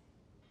fight.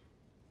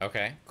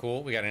 Okay,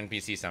 cool. We got an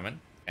NPC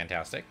summon.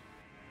 Fantastic.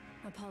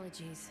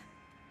 Apologies,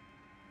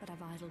 but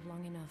I've idled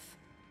long enough.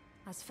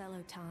 As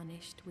fellow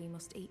Tarnished, we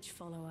must each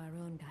follow our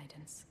own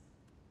guidance.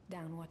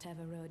 Down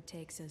whatever road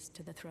takes us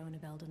to the throne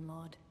of Elden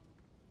Lord.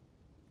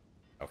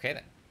 Okay,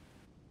 then.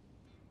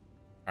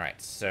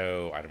 Alright,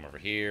 so item over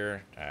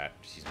here.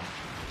 Excuse me.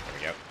 There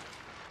we go.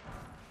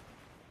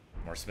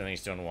 More smithing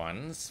stone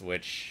ones,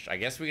 which I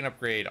guess we can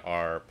upgrade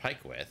our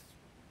pike with.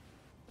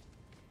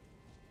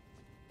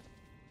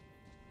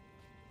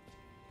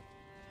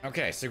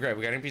 Okay, so great.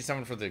 We got NPC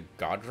summon for the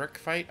Godric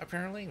fight,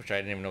 apparently, which I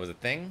didn't even know was a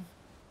thing.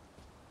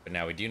 But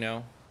now we do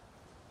know.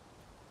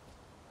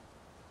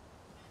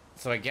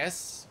 So I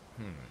guess...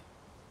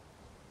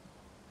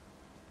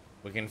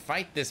 we can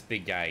fight this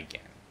big guy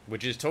again.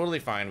 Which is totally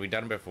fine. We've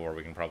done it before.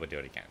 We can probably do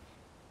it again.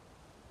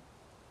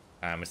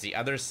 It's the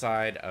other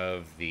side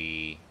of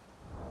the...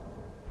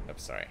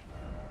 Oops, sorry.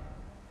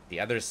 The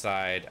other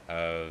side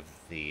of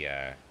the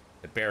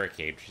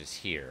barricade, which is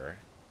here.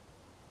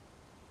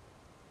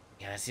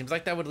 Yeah, that seems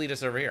like that would lead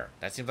us over here.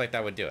 That seems like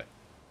that would do it.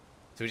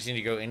 So we just need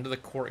to go into the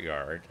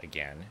courtyard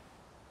again.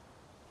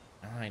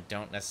 I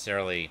don't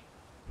necessarily...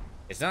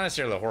 It's not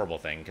necessarily a horrible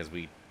thing, because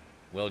we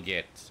will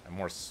get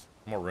more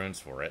runes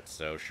for it,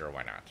 so sure,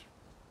 why not?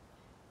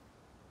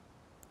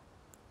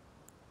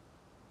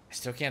 I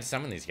still can't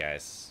summon these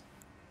guys.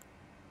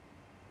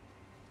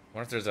 I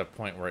wonder if there's a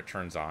point where it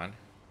turns on.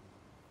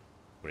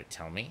 Would it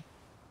tell me?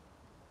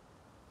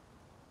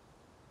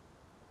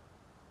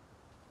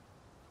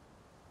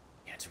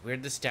 Yeah, it's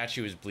weird the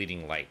statue is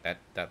bleeding light.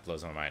 That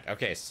blows my mind.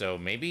 Okay, so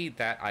maybe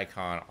that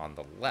icon on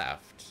the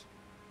left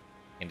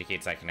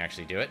indicates I can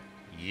actually do it.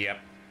 Yep.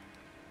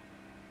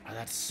 Oh,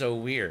 that's so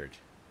weird.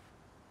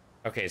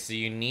 Okay, so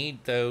you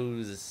need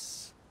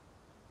those,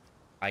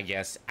 I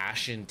guess,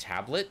 Ashen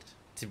Tablet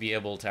to be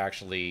able to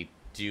actually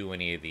do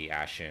any of the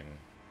Ashen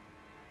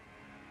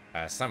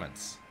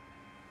summons.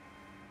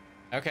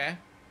 Okay.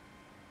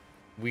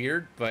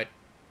 Weird, but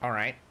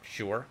alright,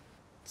 sure.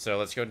 So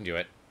let's go ahead and do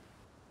it.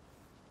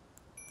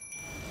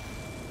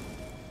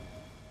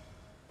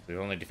 We've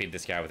only defeated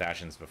this guy with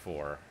Ashens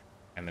before.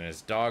 And then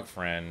his dog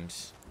friend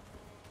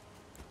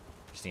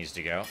just needs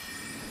to go.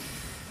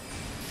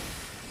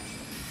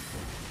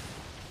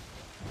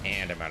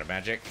 And I'm out of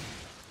magic.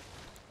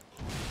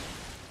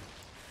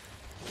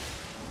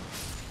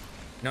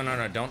 No, no,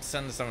 no, don't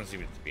send the summons to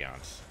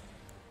beyond.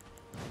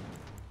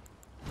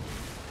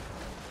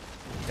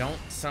 Don't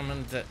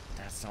summon the...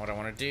 That's not what I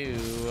want to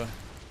do.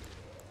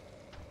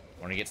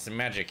 I want to get some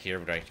magic here,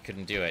 but I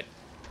couldn't do it.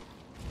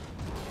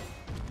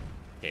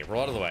 Okay,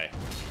 roll out of the way.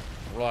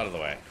 Roll out of the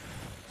way.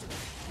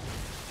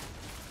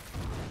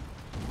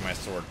 Get my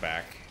sword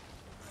back.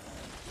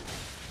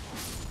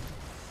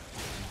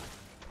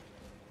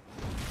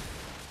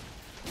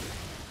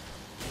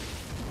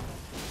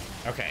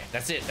 Okay,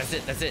 that's it, that's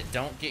it, that's it.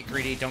 Don't get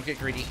greedy, don't get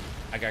greedy.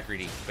 I got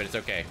greedy, but it's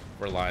okay.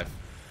 We're live.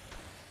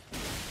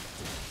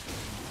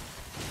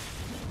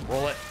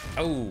 Roll it.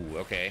 Oh,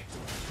 okay.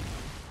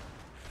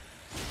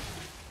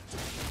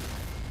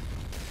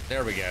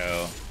 There we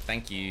go.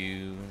 Thank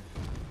you.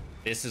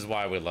 This is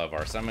why we love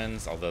our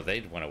summons, although they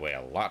went away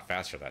a lot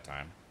faster that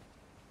time.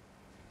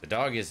 The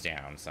dog is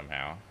down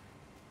somehow.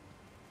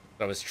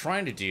 What I was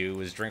trying to do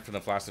was drink from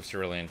the flask of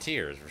cerulean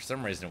tears. For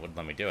some reason, it wouldn't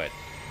let me do it.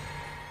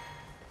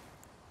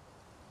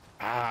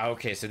 Ah,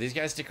 okay, so these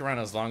guys stick around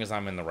as long as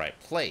I'm in the right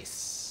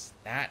place.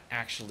 That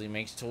actually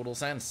makes total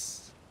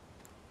sense.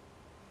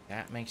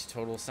 That makes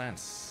total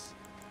sense.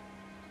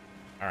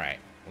 Alright,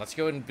 let's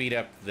go ahead and beat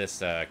up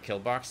this kill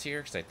box here,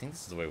 because I think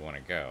this is the way we want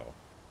to go.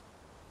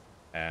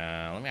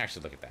 Let me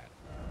actually look at that.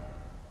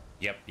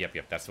 Yep,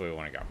 that's the way we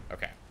want to go.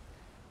 Okay.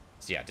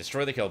 So yeah,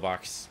 destroy the kill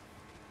box.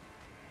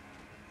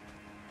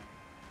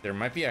 There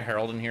might be a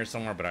herald in here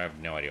somewhere, but I have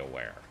no idea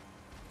where.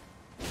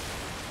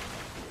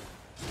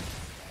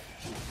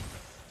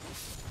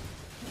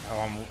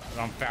 Oh,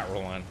 I'm fat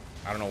rolling.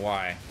 I don't know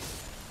why,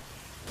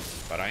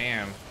 but I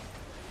am.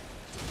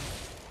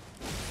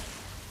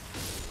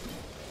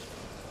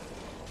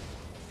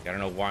 I don't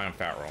know why I'm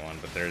fat rolling,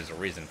 but there's a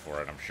reason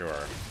for it, I'm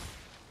sure.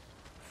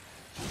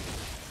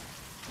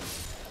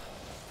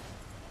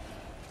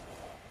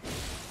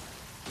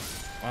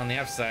 On the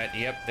upside,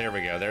 yep, there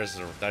we go. There's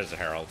the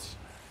herald.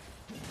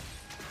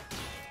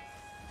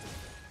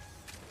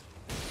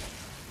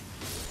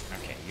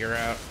 Okay, you're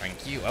out.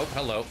 Thank you. Oh,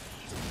 hello.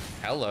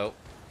 Hello.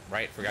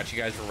 Right, forgot you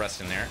guys were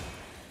resting there.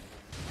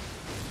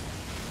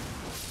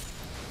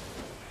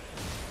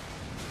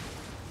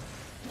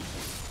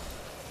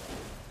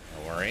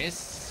 No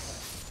worries.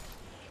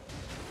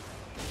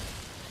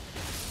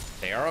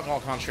 They are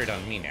all concentrated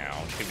on me now,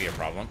 which could be a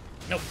problem.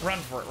 No, run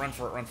for it, run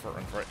for it, run for it,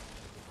 run for it.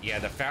 Yeah,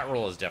 the fat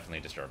roll is definitely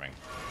disturbing.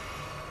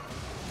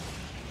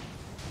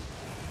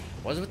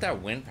 What's with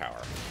that wind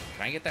power?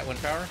 Can I get that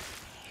wind power?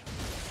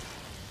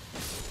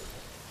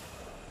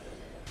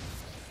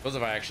 Suppose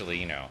if I actually,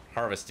 you know,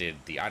 harvested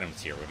the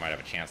items here, we might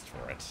have a chance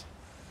for it.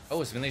 Oh,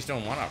 Smithly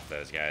Stone one off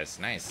those guys.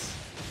 Nice.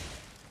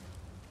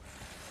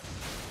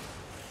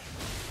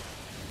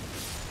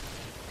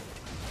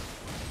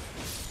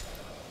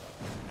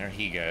 There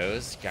he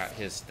goes. Got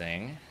his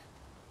thing.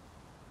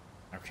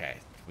 Okay.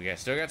 We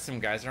still got some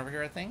guys over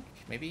here, I think.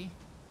 Maybe?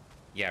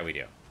 Yeah, we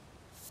do.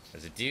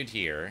 There's a dude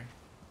here.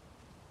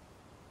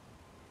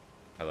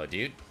 Hello,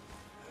 dude.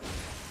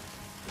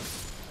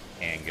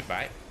 And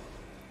goodbye.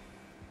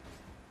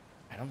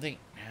 I don't think...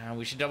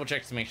 we should double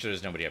check to make sure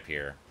there's nobody up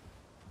here.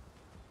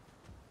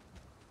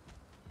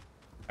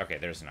 Okay,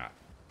 there's not.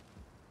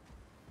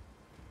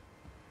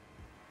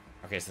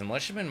 Okay, so the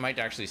militiamen might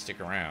actually stick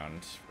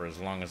around for as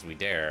long as we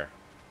dare.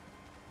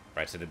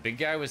 Right, so the big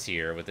guy was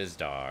here with his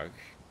dog.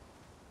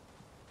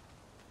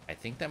 I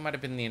think that might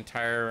have been the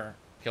entire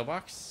kill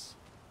box.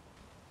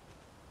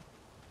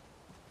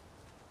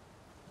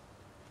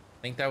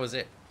 I think that was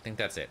it. I think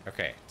that's it.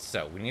 Okay,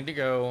 so we need to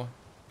go...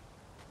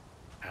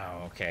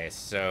 Oh, okay,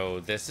 so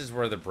this is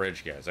where the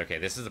bridge goes. Okay,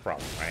 this is the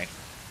problem, right?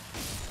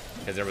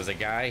 Because there was a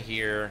guy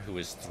here who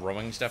was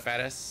throwing stuff at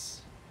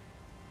us.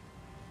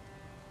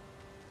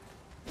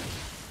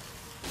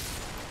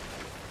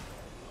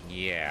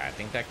 Yeah, I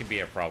think that could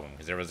be a problem.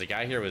 Because there was a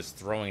guy here who was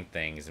throwing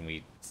things and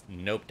we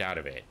noped out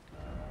of it.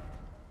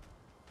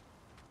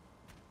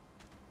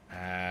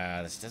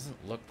 This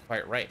doesn't look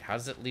quite right. How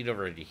does it lead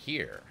over to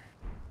here?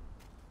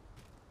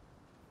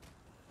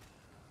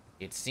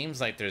 It seems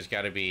like there's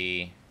got to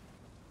be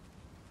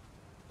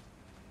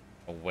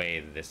a way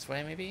this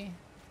way, maybe?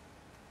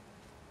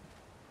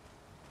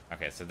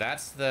 Okay, so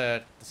that's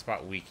the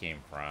spot we came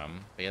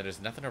from. But yeah, there's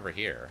nothing over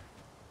here.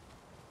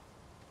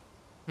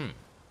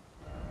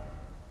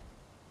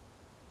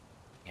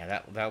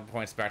 Yeah, that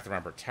points back to the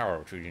Rampart Tower,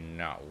 which we do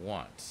not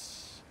want.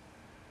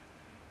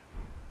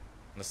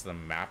 Unless the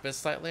map is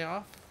slightly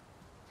off.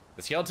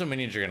 The skeleton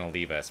minions are going to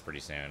leave us pretty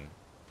soon.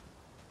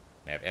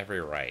 They have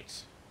every right.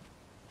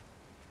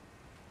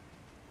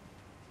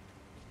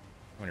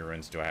 How many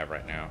runes do I have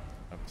right now?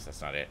 Oops,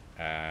 that's not it.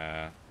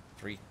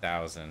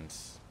 3,000.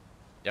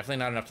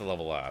 Definitely not enough to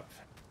level up.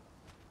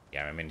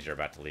 Yeah, my minions are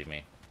about to leave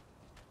me.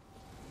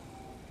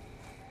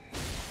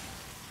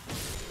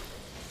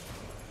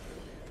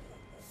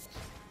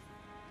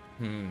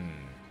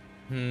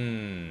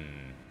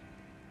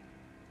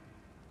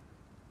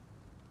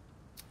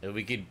 If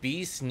we could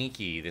be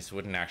sneaky, this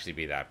wouldn't actually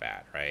be that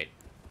bad, right?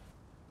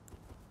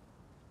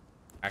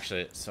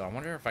 Actually, so I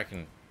wonder if I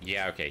can...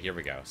 Yeah, okay, here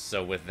we go.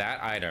 So with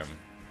that item,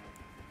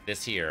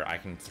 this here, I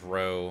can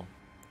throw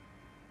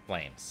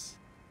flames.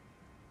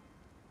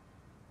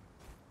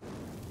 Of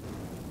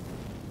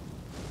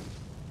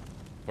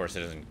course,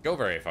 it doesn't go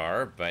very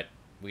far, but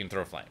we can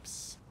throw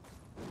flames.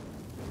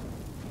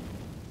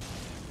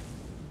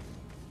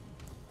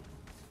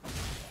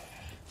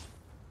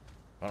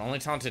 Well, only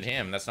taunted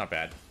him. That's not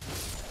bad.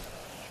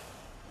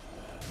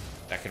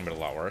 That could have been a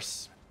lot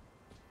worse.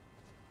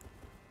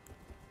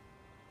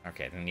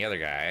 Okay, then the other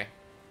guy.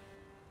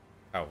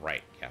 Oh,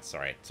 right. Yeah,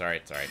 sorry. There you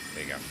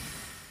go.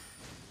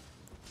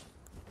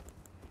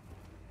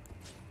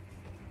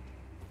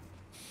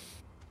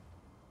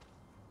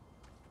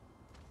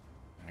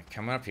 Alright,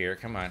 come up here.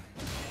 Come on.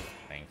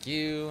 Thank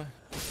you.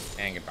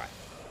 And goodbye.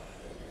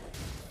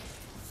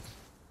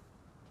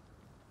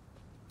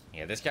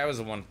 Yeah, this guy was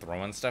the one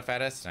throwing stuff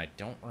at us, and I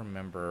don't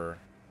remember...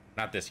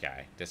 Not this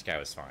guy. This guy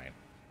was fine.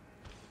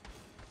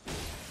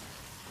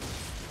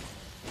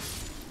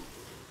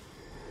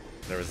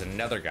 There was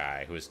another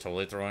guy who was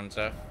totally throwing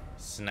stuff.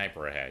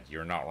 Sniper ahead.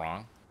 You're not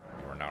wrong.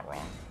 You are not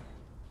wrong.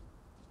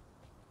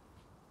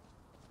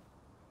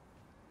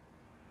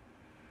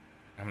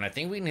 I mean, I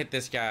think we can hit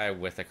this guy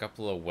with a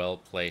couple of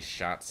well-placed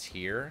shots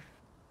here.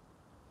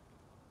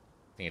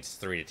 I think it's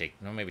 3 to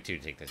take... No, maybe 2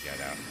 to take this guy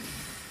down.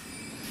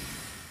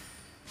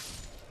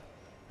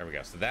 There we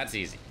go. So that's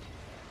easy.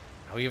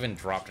 Oh, we even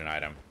dropped an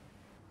item.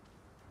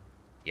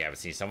 Yeah, but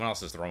see, someone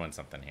else is throwing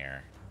something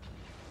here.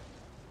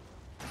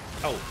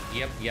 Oh,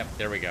 yep,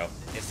 there we go.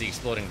 It's the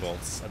exploding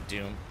bolts of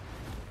doom.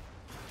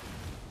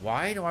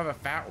 Why do I have a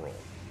fat roll?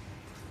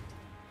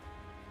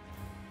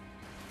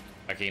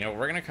 Okay, you know,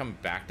 we're gonna come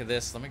back to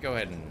this. Let me go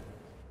ahead and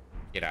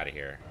get out of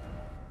here.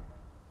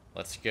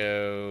 Let's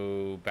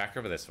go back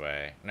over this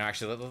way. No,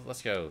 actually,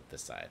 let's go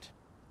this side.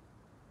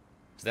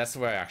 So that's the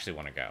way I actually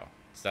want to go.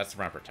 So that's the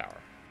Rampart Tower.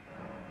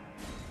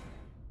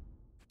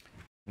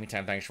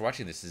 Meantime, thanks for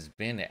watching. This has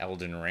been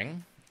Elden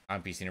Ring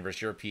on PC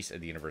Universe, your piece of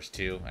the universe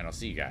too, and I'll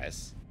see you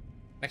guys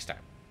next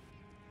time.